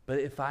 But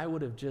if I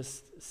would have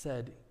just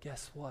said,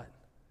 guess what?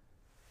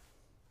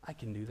 I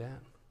can do that.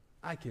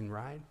 I can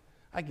ride.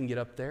 I can get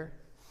up there.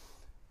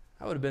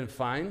 I would have been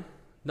fine.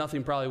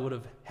 Nothing probably would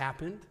have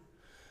happened.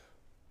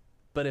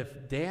 But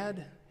if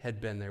Dad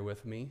had been there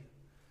with me,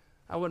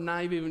 I would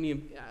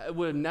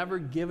have never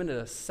given it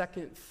a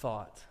second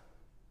thought.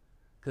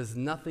 Because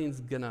nothing's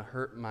going to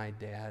hurt my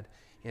dad.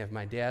 And if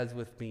my dad's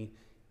with me,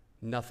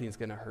 nothing's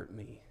going to hurt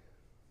me.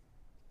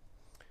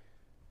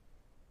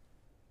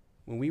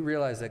 When we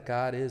realize that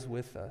God is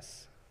with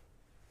us,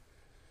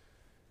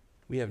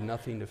 we have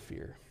nothing to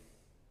fear.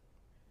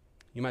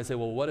 You might say,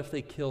 well, what if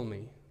they kill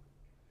me?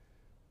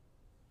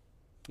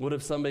 What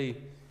if somebody,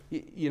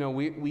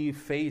 we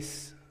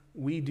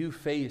do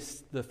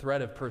face the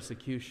threat of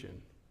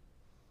persecution.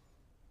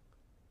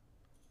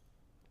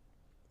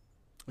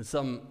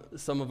 Some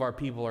of our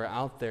people are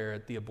out there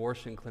at the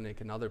abortion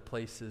clinic and other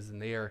places, and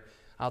they are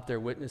out there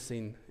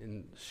witnessing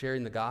and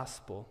sharing the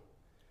gospel.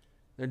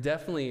 They're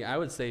definitely, I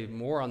would say,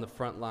 more on the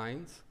front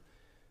lines.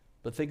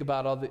 But think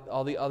about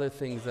all the other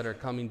things that are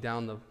coming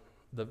down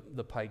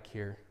the pike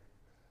here.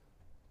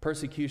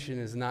 Persecution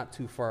is not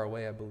too far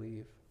away, I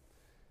believe.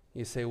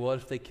 You say, what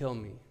if they kill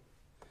me?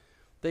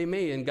 They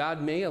may, and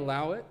God may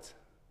allow it.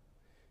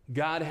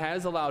 God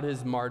has allowed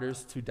his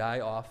martyrs to die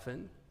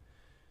often.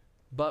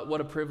 But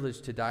what a privilege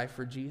to die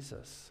for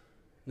Jesus.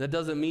 That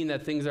doesn't mean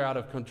that things are out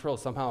of control.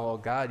 Somehow, oh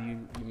God,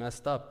 you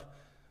messed up.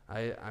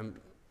 I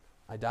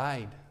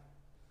died.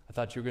 I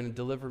thought you were going to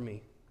deliver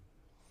me.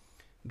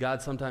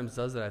 God sometimes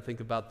does that. I think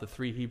about the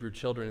 3 Hebrew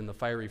children in the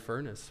fiery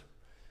furnace.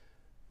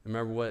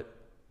 Remember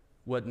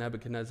what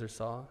Nebuchadnezzar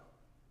saw?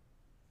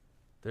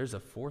 There's a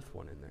 4th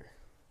one in there.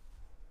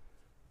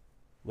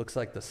 Looks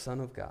like the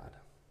Son of God.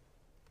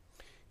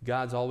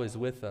 God's always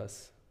with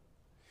us.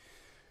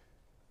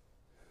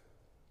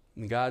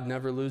 And God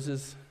never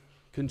loses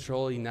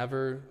control. He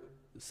never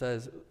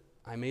says,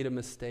 I made a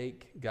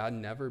mistake. God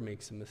never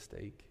makes a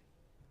mistake.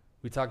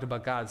 We talked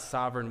about God's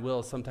sovereign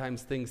will.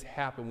 Sometimes things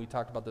happen. We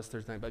talked about this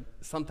Thursday night, but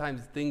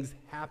sometimes things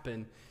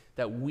happen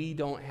that we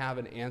don't have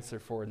an answer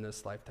for in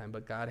this lifetime,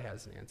 but God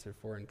has an answer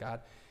for. And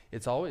God,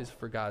 it's always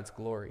for God's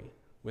glory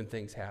when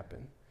things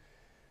happen.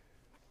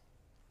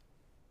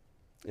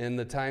 In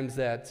the times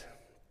that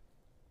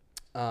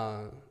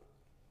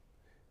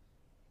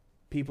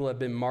people have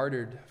been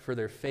martyred for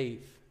their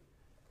faith,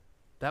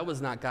 that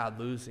was not God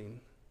losing.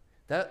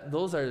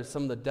 Those are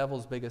some of the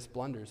devil's biggest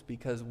blunders,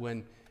 because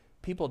when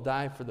people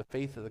die for the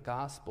faith of the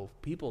gospel,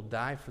 people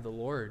die for the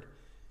Lord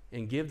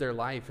and give their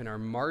life and are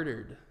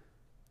martyred,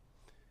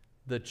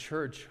 the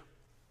church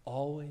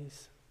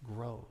always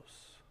grows.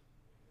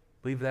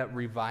 I believe that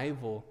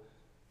revival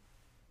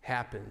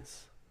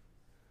happens.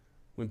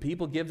 When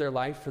people give their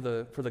life for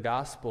the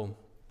gospel,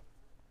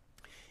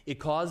 it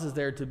causes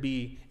there to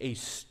be a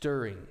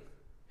stirring.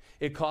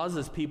 It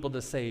causes people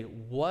to say,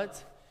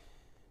 what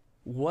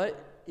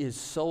is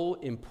so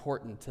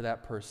important to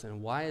that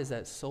person? Why is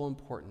that so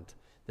important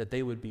that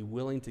they would be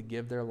willing to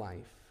give their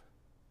life?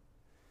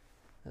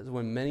 That's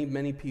when many,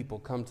 many people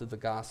come to the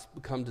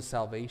gospel, come to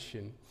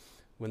salvation,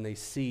 when they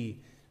see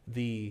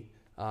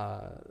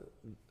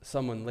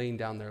someone laying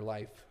down their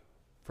life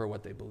for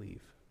what they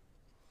believe.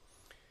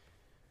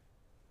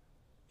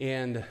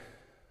 And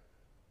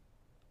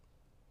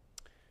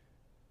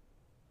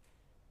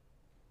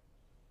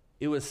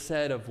it was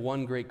said of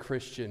one great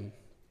Christian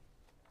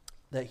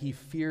that he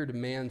feared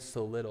man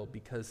so little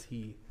because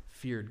he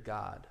feared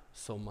God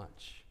so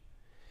much.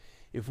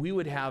 If we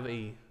would have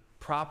a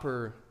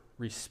proper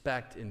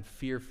respect and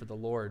fear for the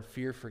Lord,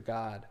 fear for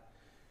God,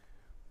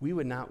 we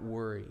would not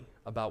worry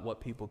about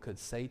what people could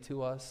say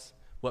to us,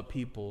 what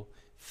people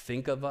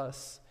think of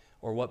us,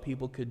 or what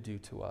people could do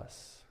to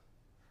us.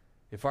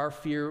 If our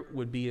fear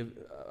would be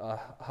a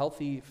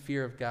healthy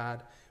fear of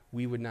God,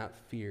 we would not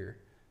fear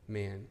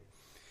man.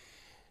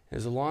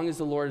 As long as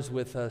the Lord is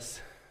with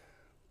us,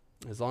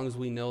 As long as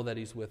we know that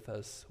he's with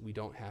us, we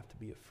don't have to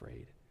be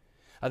afraid.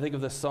 I think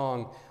of the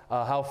song,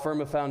 How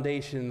Firm a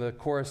Foundation. The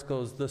chorus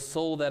goes, the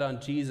soul that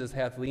on Jesus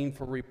hath leaned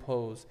for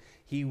repose,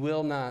 he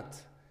will not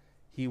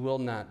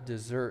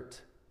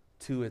desert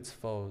to its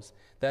foes.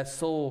 That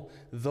soul,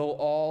 though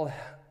all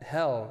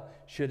hell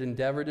should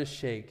endeavor to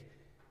shake,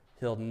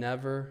 he'll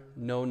never,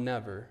 no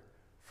never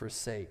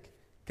forsake.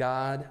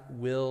 God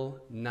will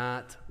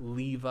not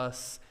leave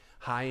us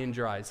high and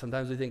dry.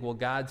 Sometimes we think, well,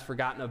 God's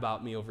forgotten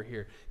about me over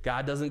here.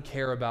 God doesn't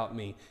care about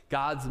me.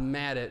 God's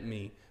mad at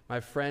me. My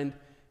friend,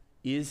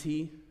 is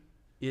he?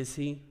 Is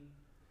he?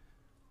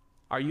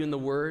 Are you in the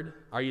Word?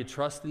 Are you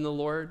trusting the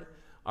Lord?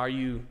 Are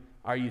you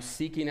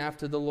seeking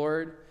after the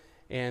Lord?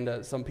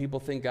 And some people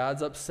think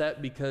God's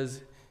upset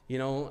because,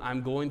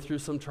 I'm going through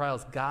some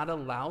trials. God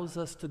allows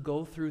us to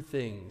go through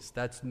things.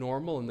 That's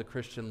normal in the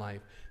Christian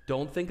life.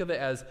 Don't think of it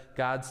as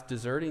God's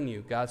deserting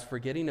you. God's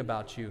forgetting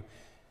about you.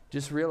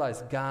 Just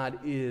realize God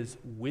is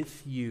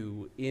with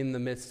you in the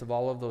midst of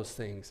all of those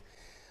things.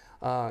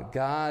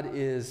 God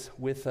is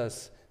with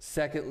us.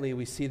 Secondly,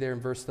 we see there in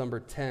verse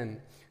number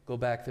 10. Go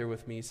back there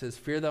with me. He says,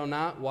 fear thou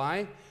not.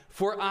 Why?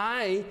 For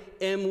I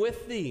am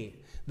with thee.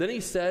 Then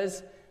he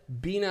says,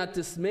 be not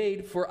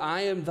dismayed, for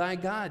I am thy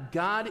God.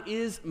 God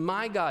is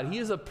my God. He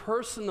is a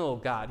personal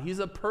God. He's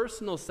a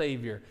personal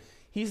Savior.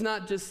 He's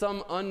not just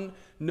some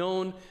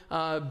unknown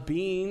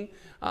being.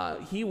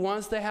 He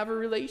wants to have a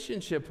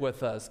relationship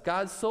with us.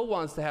 God so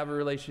wants to have a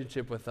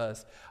relationship with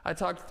us. I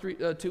talked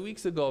 2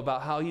 weeks ago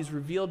about how he's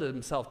revealed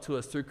himself to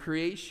us through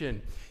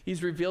creation.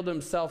 He's revealed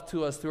himself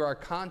to us through our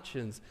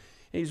conscience.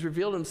 And he's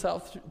revealed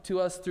himself to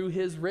us through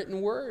his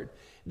written word.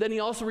 Then he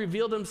also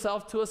revealed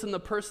himself to us in the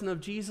person of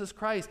Jesus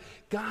Christ.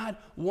 God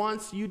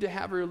wants you to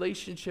have a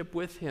relationship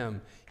with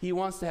him. He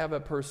wants to have a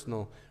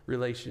personal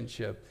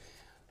relationship.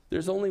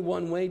 There's only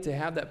one way to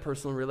have that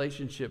personal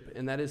relationship,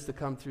 and that is to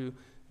come through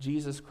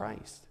Jesus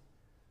Christ.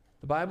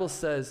 The Bible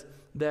says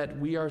that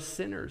we are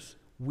sinners.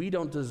 We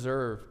don't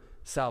deserve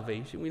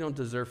salvation. We don't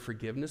deserve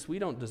forgiveness. We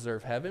don't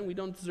deserve heaven. We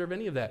don't deserve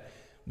any of that.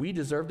 We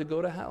deserve to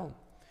go to hell.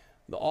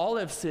 All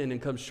have sinned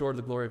and come short of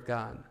the glory of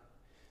God.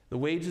 The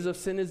wages of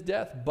sin is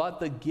death, but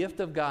the gift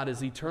of God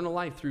is eternal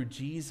life through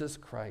Jesus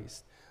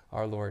Christ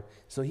our Lord.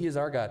 So he is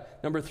our God.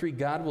 Number 3,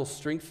 God will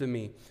strengthen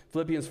me.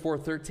 Philippians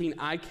 4:13,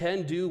 I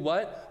can do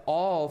what?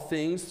 All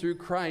things through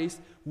Christ,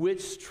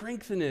 which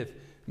strengtheneth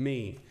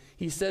me.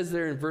 He says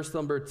there in verse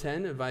number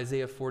 10 of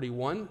Isaiah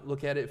 41,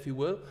 look at it if you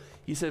will.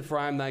 He said, for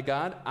I am thy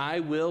God,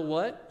 I will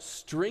what?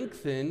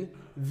 Strengthen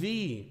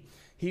thee.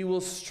 He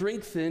will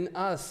strengthen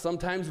us.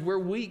 Sometimes we're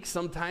weak.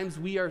 Sometimes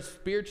we are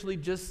spiritually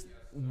just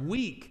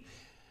weak.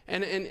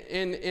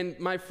 And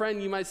my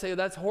friend, you might say,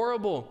 that's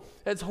horrible.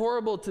 It's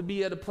horrible to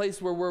be at a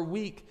place where we're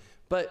weak.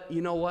 But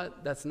you know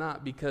what? That's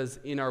not, because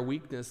in our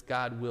weakness,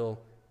 God will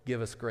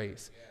give us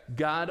grace.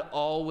 God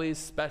always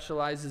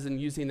specializes in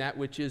using that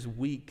which is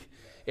weak.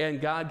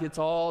 And God gets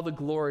all the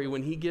glory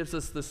when he gives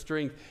us the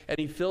strength and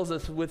he fills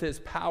us with his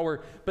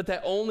power. But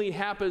that only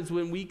happens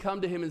when we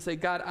come to him and say,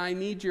 God, I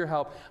need your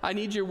help. I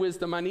need your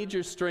wisdom. I need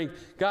your strength.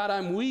 God,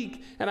 I'm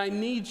weak and I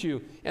need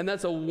you. And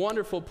that's a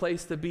wonderful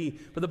place to be.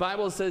 But the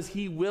Bible says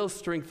he will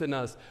strengthen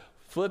us.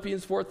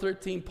 Philippians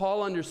 4:13,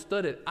 Paul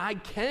understood it. I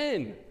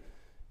can.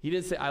 He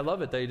didn't say, I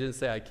love it that he didn't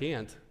say I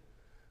can't.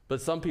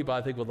 But some people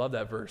I think would love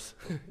that verse.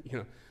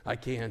 I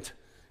can't.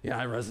 Yeah,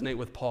 I resonate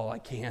with Paul. I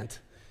can't.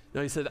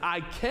 No, he said,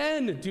 I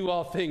can do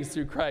all things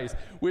through Christ,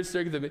 which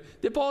strengthens me.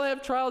 Did Paul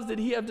have trials? Did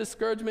he have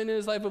discouragement in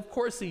his life? Of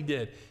course he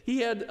did.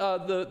 He had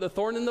the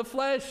thorn in the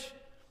flesh.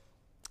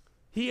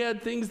 He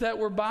had things that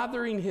were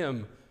bothering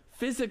him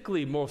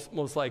physically,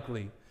 most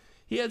likely.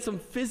 He had some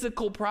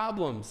physical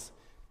problems.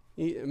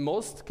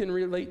 Most can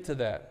relate to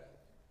that.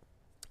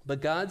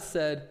 But God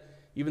said,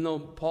 even though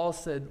Paul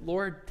said,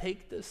 Lord,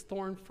 take this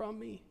thorn from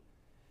me.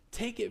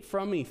 Take it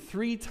from me.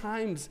 3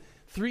 times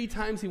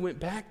he went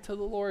back to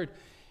the Lord.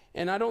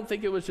 And I don't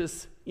think it was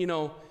just,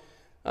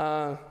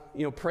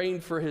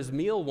 praying for his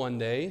meal one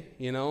day,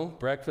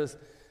 breakfast.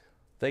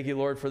 Thank you,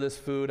 Lord, for this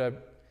food.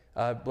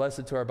 I bless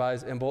it to our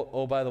bodies. And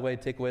by the way,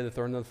 take away the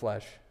thorn of the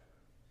flesh.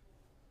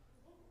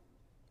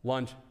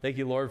 Lunch. Thank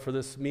you, Lord, for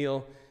this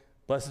meal.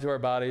 Bless it to our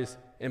bodies.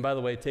 And by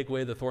the way, take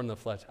away the thorn of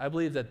the flesh. I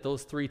believe that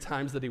those 3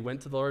 times that he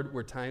went to the Lord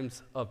were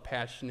times of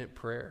passionate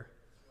prayer,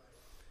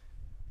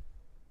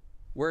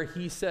 where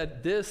he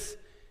said, this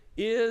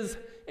is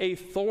a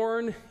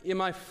thorn in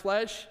my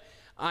flesh.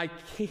 I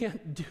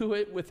can't do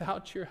it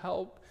without your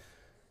help.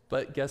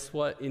 But guess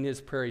what? In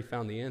his prayer, he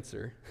found the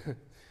answer.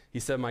 He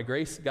said, my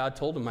grace, God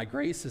told him, my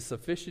grace is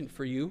sufficient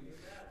for you.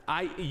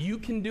 You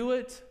can do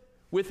it.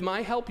 With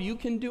my help, you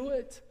can do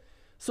it.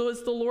 So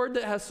it's the Lord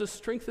that has to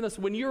strengthen us.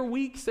 When you're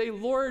weak, say,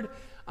 Lord,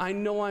 I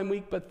know I'm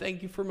weak, but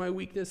thank you for my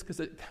weakness, because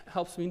it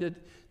helps me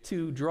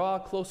to draw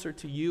closer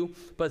to you,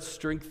 but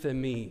strengthen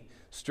me.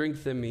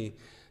 Strengthen me.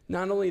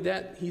 Not only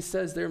that, he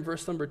says there in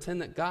verse number 10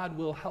 that God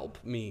will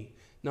help me.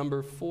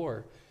 Number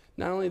 4,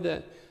 not only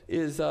that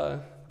is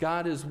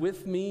God is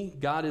with me,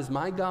 God is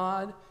my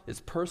God, it's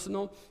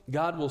personal.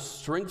 God will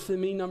strengthen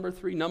me, number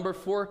 3. Number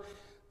 4,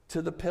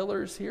 to the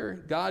pillars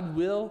here, God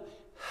will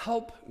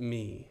help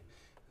me.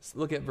 Let's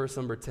look at verse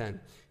number 10.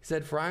 He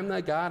said, for I am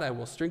thy God, I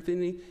will strengthen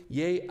thee.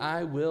 Yea,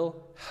 I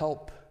will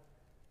help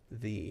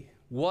thee.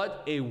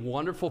 What a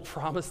wonderful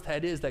promise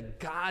that is, that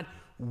God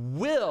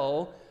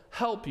will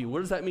help you. What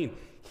does that mean?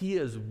 He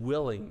is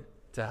willing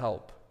to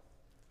help.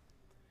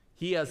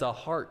 He has a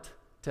heart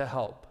to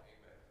help.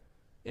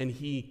 And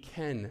he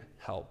can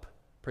help.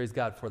 Praise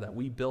God for that.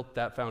 We built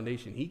that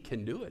foundation. He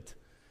can do it.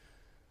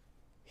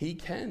 He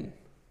can.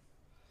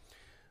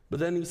 But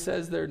then he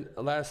says there,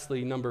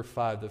 lastly, number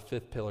 5, the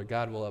 5th pillar,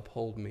 God will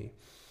uphold me.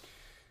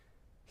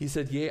 He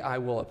said, yea, I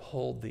will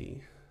uphold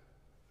thee.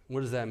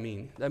 What does that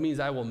mean? That means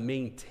I will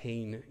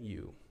maintain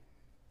you.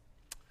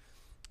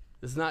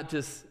 It's not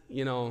just,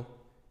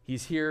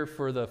 he's here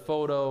for the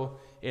photo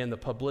and the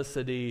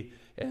publicity,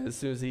 and as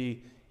soon as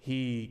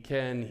he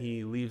can,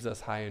 he leaves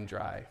us high and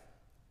dry.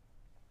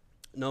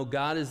 No,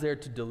 God is there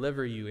to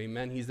deliver you,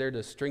 amen? He's there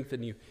to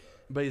strengthen you,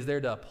 but he's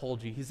there to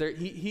uphold you. He's there.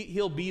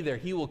 He'll be there.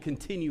 He will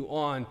continue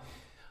on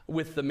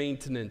with the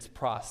maintenance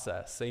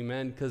process,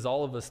 amen? Because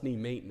all of us need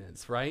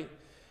maintenance, right?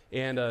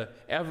 And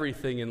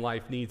everything in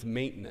life needs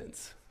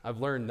maintenance. I've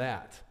learned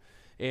that.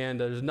 And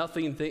there's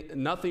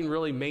nothing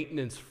really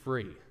maintenance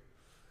free.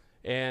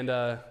 And,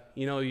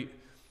 you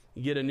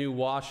get a new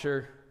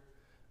washer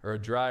or a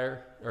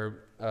dryer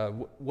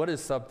or what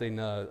is something,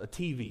 a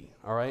TV,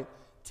 all right?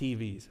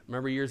 TVs.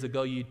 Remember years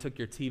ago you took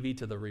your TV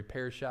to the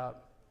repair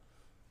shop?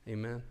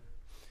 Amen?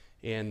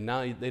 And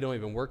now they don't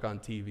even work on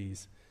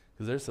TVs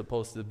because they're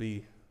supposed to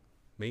be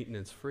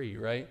maintenance free,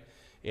 right?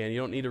 And you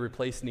don't need to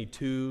replace any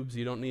tubes.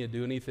 You don't need to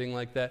do anything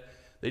like that.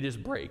 They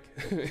just break.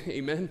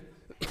 Amen?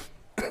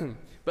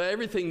 But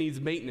everything needs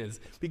maintenance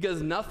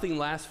because nothing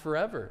lasts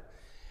forever.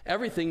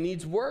 Everything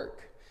needs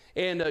work.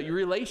 And your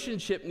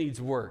relationship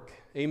needs work.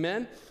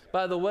 Amen?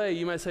 By the way,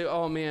 you might say,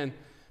 oh man,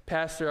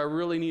 Pastor, I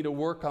really need to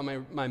work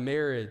on my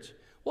marriage.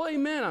 Well,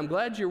 amen. I'm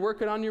glad you're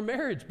working on your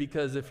marriage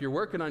because if you're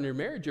working on your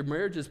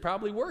marriage is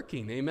probably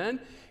working. Amen?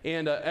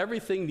 And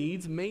everything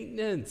needs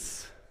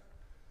maintenance.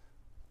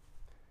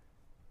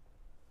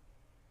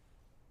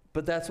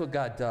 But that's what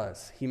God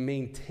does. He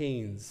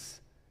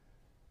maintains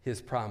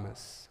his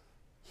promise.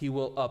 He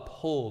will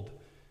uphold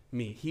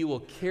me. He will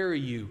carry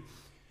you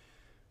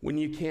when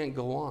you can't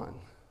go on.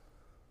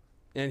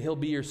 And he'll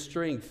be your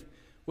strength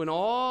when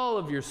all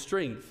of your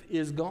strength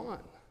is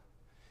gone.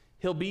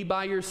 He'll be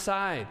by your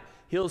side.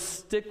 He'll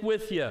stick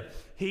with you.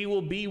 He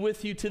will be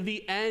with you to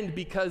the end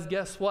because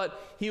guess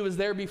what? He was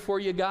there before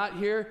you got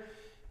here,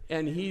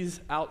 and he's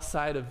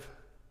outside of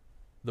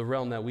the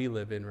realm that we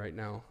live in right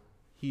now.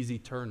 He's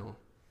eternal.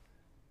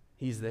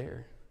 He's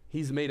there.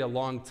 He's made a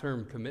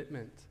long-term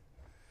commitment.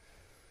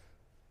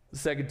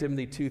 2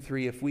 Timothy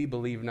 2:3, if we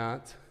believe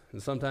not,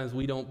 and sometimes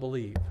we don't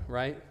believe,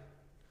 right?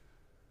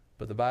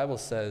 But the Bible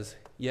says,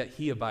 yet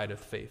he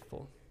abideth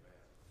faithful.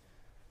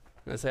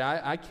 And I say,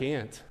 I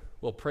can't.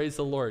 Well, praise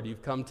the Lord.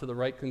 You've come to the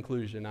right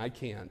conclusion. I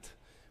can't,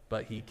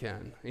 but he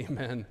can.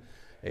 Amen.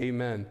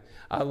 Amen.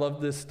 I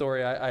love this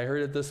story. I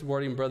heard it this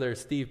morning. Brother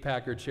Steve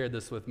Packard shared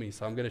this with me,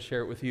 so I'm going to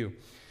share it with you.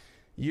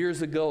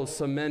 Years ago,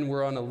 some men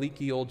were on a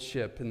leaky old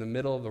ship in the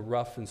middle of a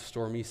rough and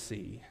stormy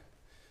sea.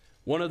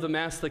 One of them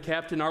asked the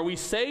captain, are we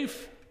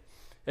safe?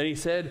 And he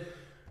said,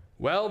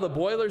 well, the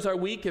boilers are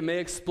weak and may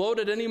explode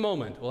at any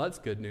moment. Well, that's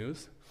good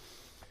news.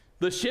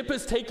 The ship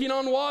is taking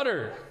on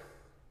water.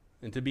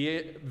 And to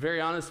be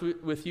very honest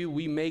with you,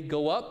 we may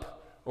go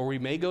up or we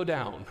may go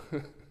down.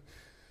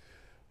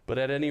 But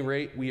at any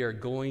rate, we are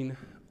going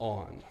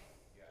on.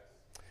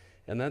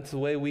 And that's the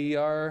way we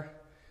are.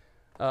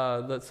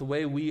 That's the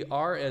way we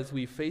are as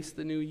we face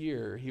the new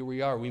year. Here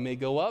we are. We may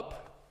go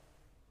up.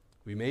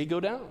 We may go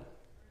down.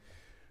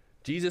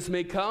 Jesus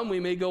may come. We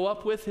may go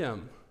up with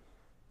him.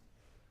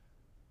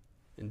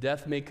 And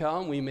death may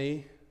come. We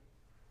may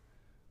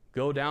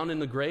go down in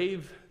the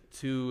grave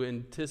to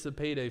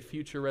anticipate a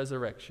future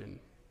resurrection.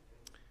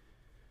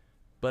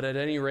 But at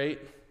any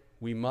rate,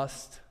 we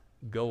must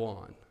go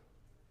on.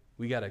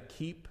 We got to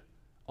keep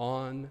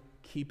on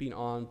keeping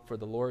on for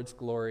the Lord's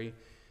glory,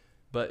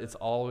 but it's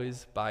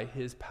always by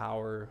his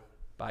power,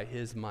 by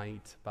his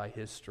might, by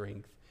his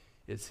strength.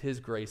 It's his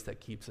grace that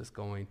keeps us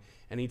going.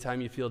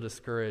 Anytime you feel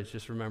discouraged,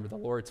 just remember the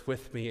Lord's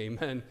with me.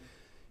 Amen.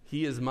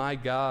 He is my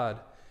God,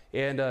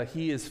 and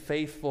he is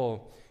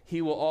faithful.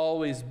 He will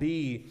always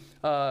be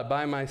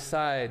by my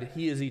side.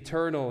 He is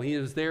eternal. He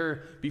is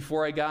there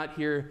before I got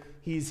here.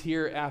 He's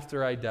here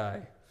after I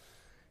die.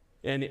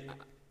 And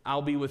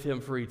I'll be with him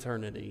for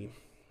eternity.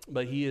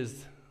 But he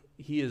is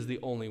the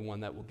only one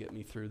that will get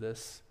me through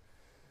this.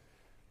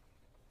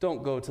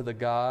 Don't go to the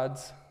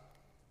gods.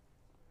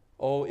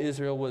 Oh,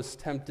 Israel was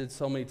tempted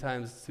so many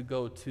times to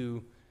go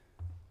to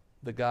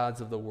the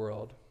gods of the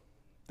world,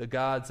 the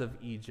gods of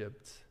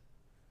Egypt,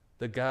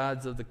 the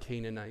gods of the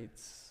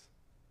Canaanites.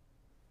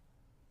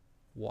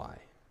 Why?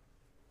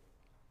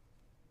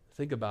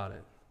 Think about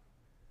it.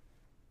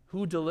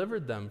 Who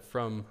delivered them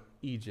from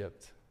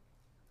Egypt?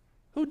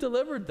 Who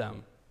delivered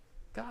them?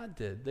 God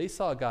did. They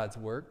saw God's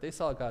work. They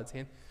saw God's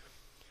hand.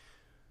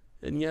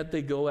 And yet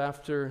they go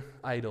after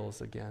idols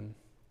again.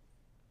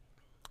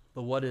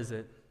 But what is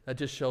it? That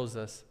just shows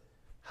us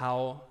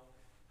how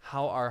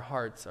our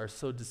hearts are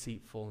so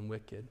deceitful and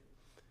wicked.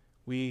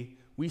 We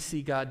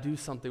see God do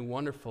something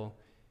wonderful,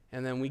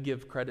 and then we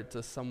give credit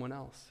to someone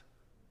else.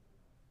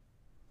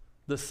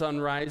 The sun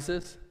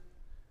rises,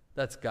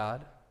 that's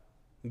God.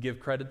 We give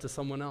credit to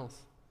someone else.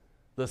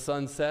 The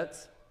sun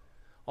sets,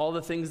 all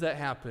the things that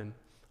happen,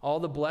 all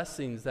the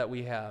blessings that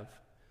we have,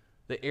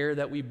 the air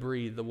that we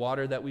breathe, the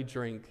water that we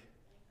drink,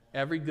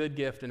 every good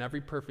gift and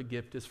every perfect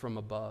gift is from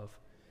above.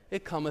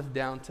 It cometh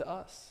down to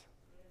us.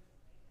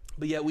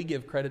 But yet we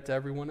give credit to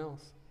everyone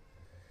else.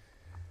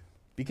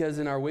 Because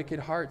in our wicked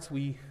hearts,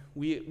 we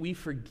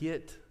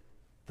forget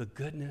the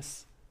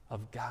goodness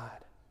of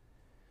God.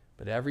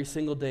 But every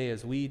single day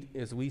as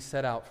we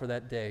set out for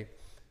that day,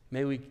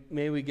 may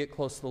we get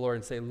close to the Lord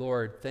and say,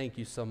 Lord, thank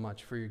you so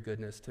much for your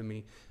goodness to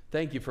me.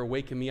 Thank you for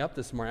waking me up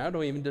this morning. I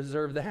don't even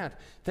deserve that.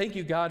 Thank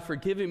you, God, for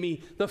giving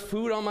me the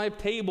food on my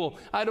table.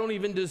 I don't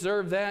even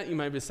deserve that. You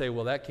might be saying,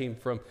 well, that came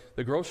from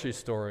the grocery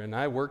store, and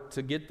I worked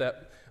to get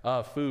that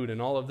food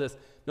and all of this.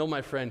 No,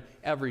 my friend,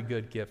 every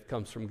good gift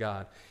comes from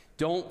God.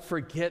 Don't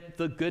forget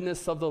the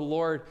goodness of the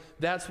Lord.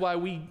 That's why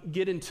we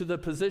get into the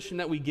position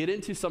that we get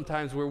into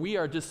sometimes where we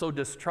are just so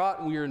distraught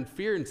and we are in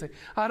fear and say,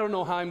 I don't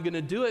know how I'm going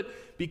to do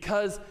it,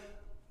 because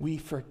we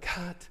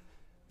forgot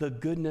the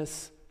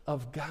goodness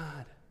of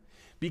God.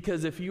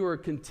 Because if you are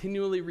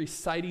continually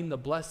reciting the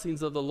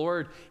blessings of the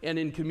Lord and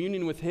in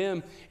communion with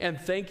Him and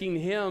thanking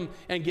Him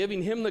and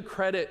giving Him the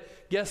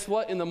credit, guess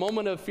what? In the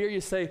moment of fear, you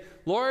say,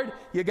 Lord,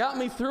 you got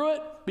me through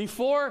it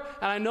before,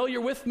 and I know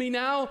you're with me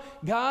now.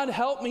 God,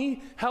 help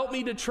me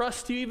to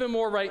trust you even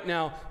more right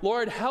now.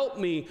 Lord, help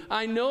me.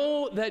 I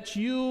know that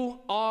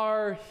you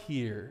are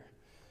here.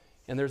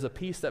 And there's a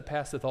peace that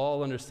passeth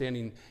all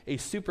understanding, a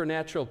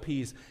supernatural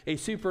peace, a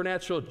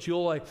supernatural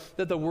joy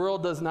that the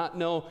world does not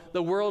know,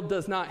 the world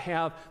does not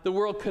have, the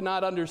world could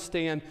not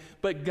understand,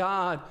 but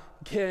God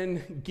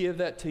can give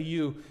that to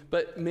you.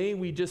 But may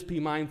we just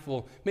be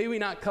mindful. May we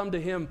not come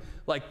to Him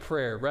like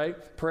prayer,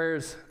 right? Prayer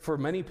is, for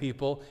many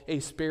people, a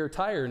spare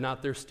tire,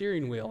 not their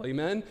steering wheel.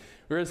 Amen?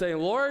 We're going to say,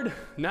 Lord,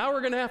 now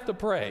we're going to have to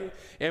pray.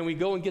 And we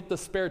go and get the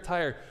spare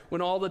tire,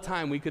 when all the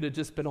time we could have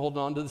just been holding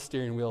on to the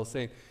steering wheel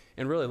saying,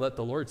 and really let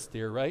the Lord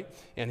steer, right?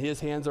 And His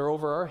hands are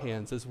over our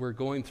hands as we're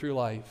going through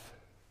life.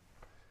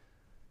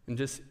 And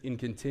just in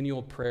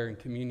continual prayer and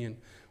communion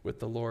with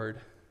the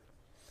Lord.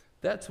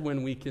 That's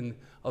when we can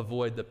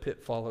avoid the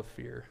pitfall of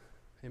fear.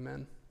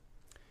 Amen?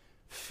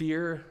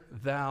 Fear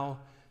thou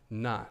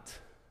not.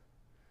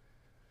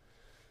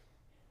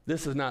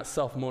 This is not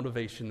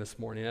self-motivation this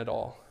morning at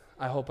all.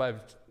 I hope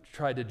I've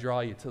tried to draw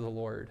you to the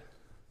Lord.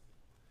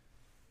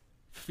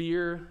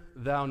 Fear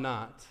thou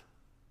not,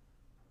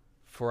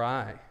 for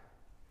I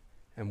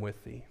am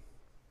with thee.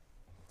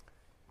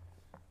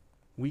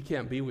 We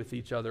can't be with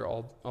each other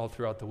all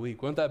throughout the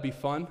week. Wouldn't that be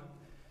fun?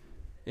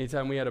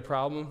 Anytime we had a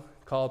problem,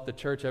 call up the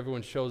church,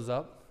 everyone shows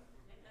up.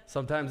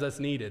 Sometimes that's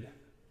needed.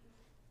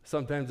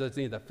 Sometimes that's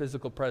needed, the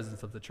physical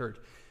presence of the church.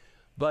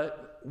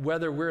 But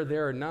whether we're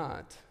there or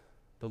not,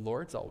 the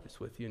Lord's always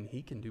with you, and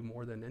He can do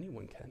more than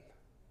anyone can.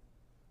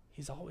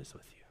 He's always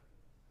with you.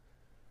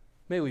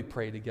 May we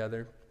pray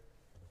together.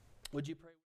 Would you pray?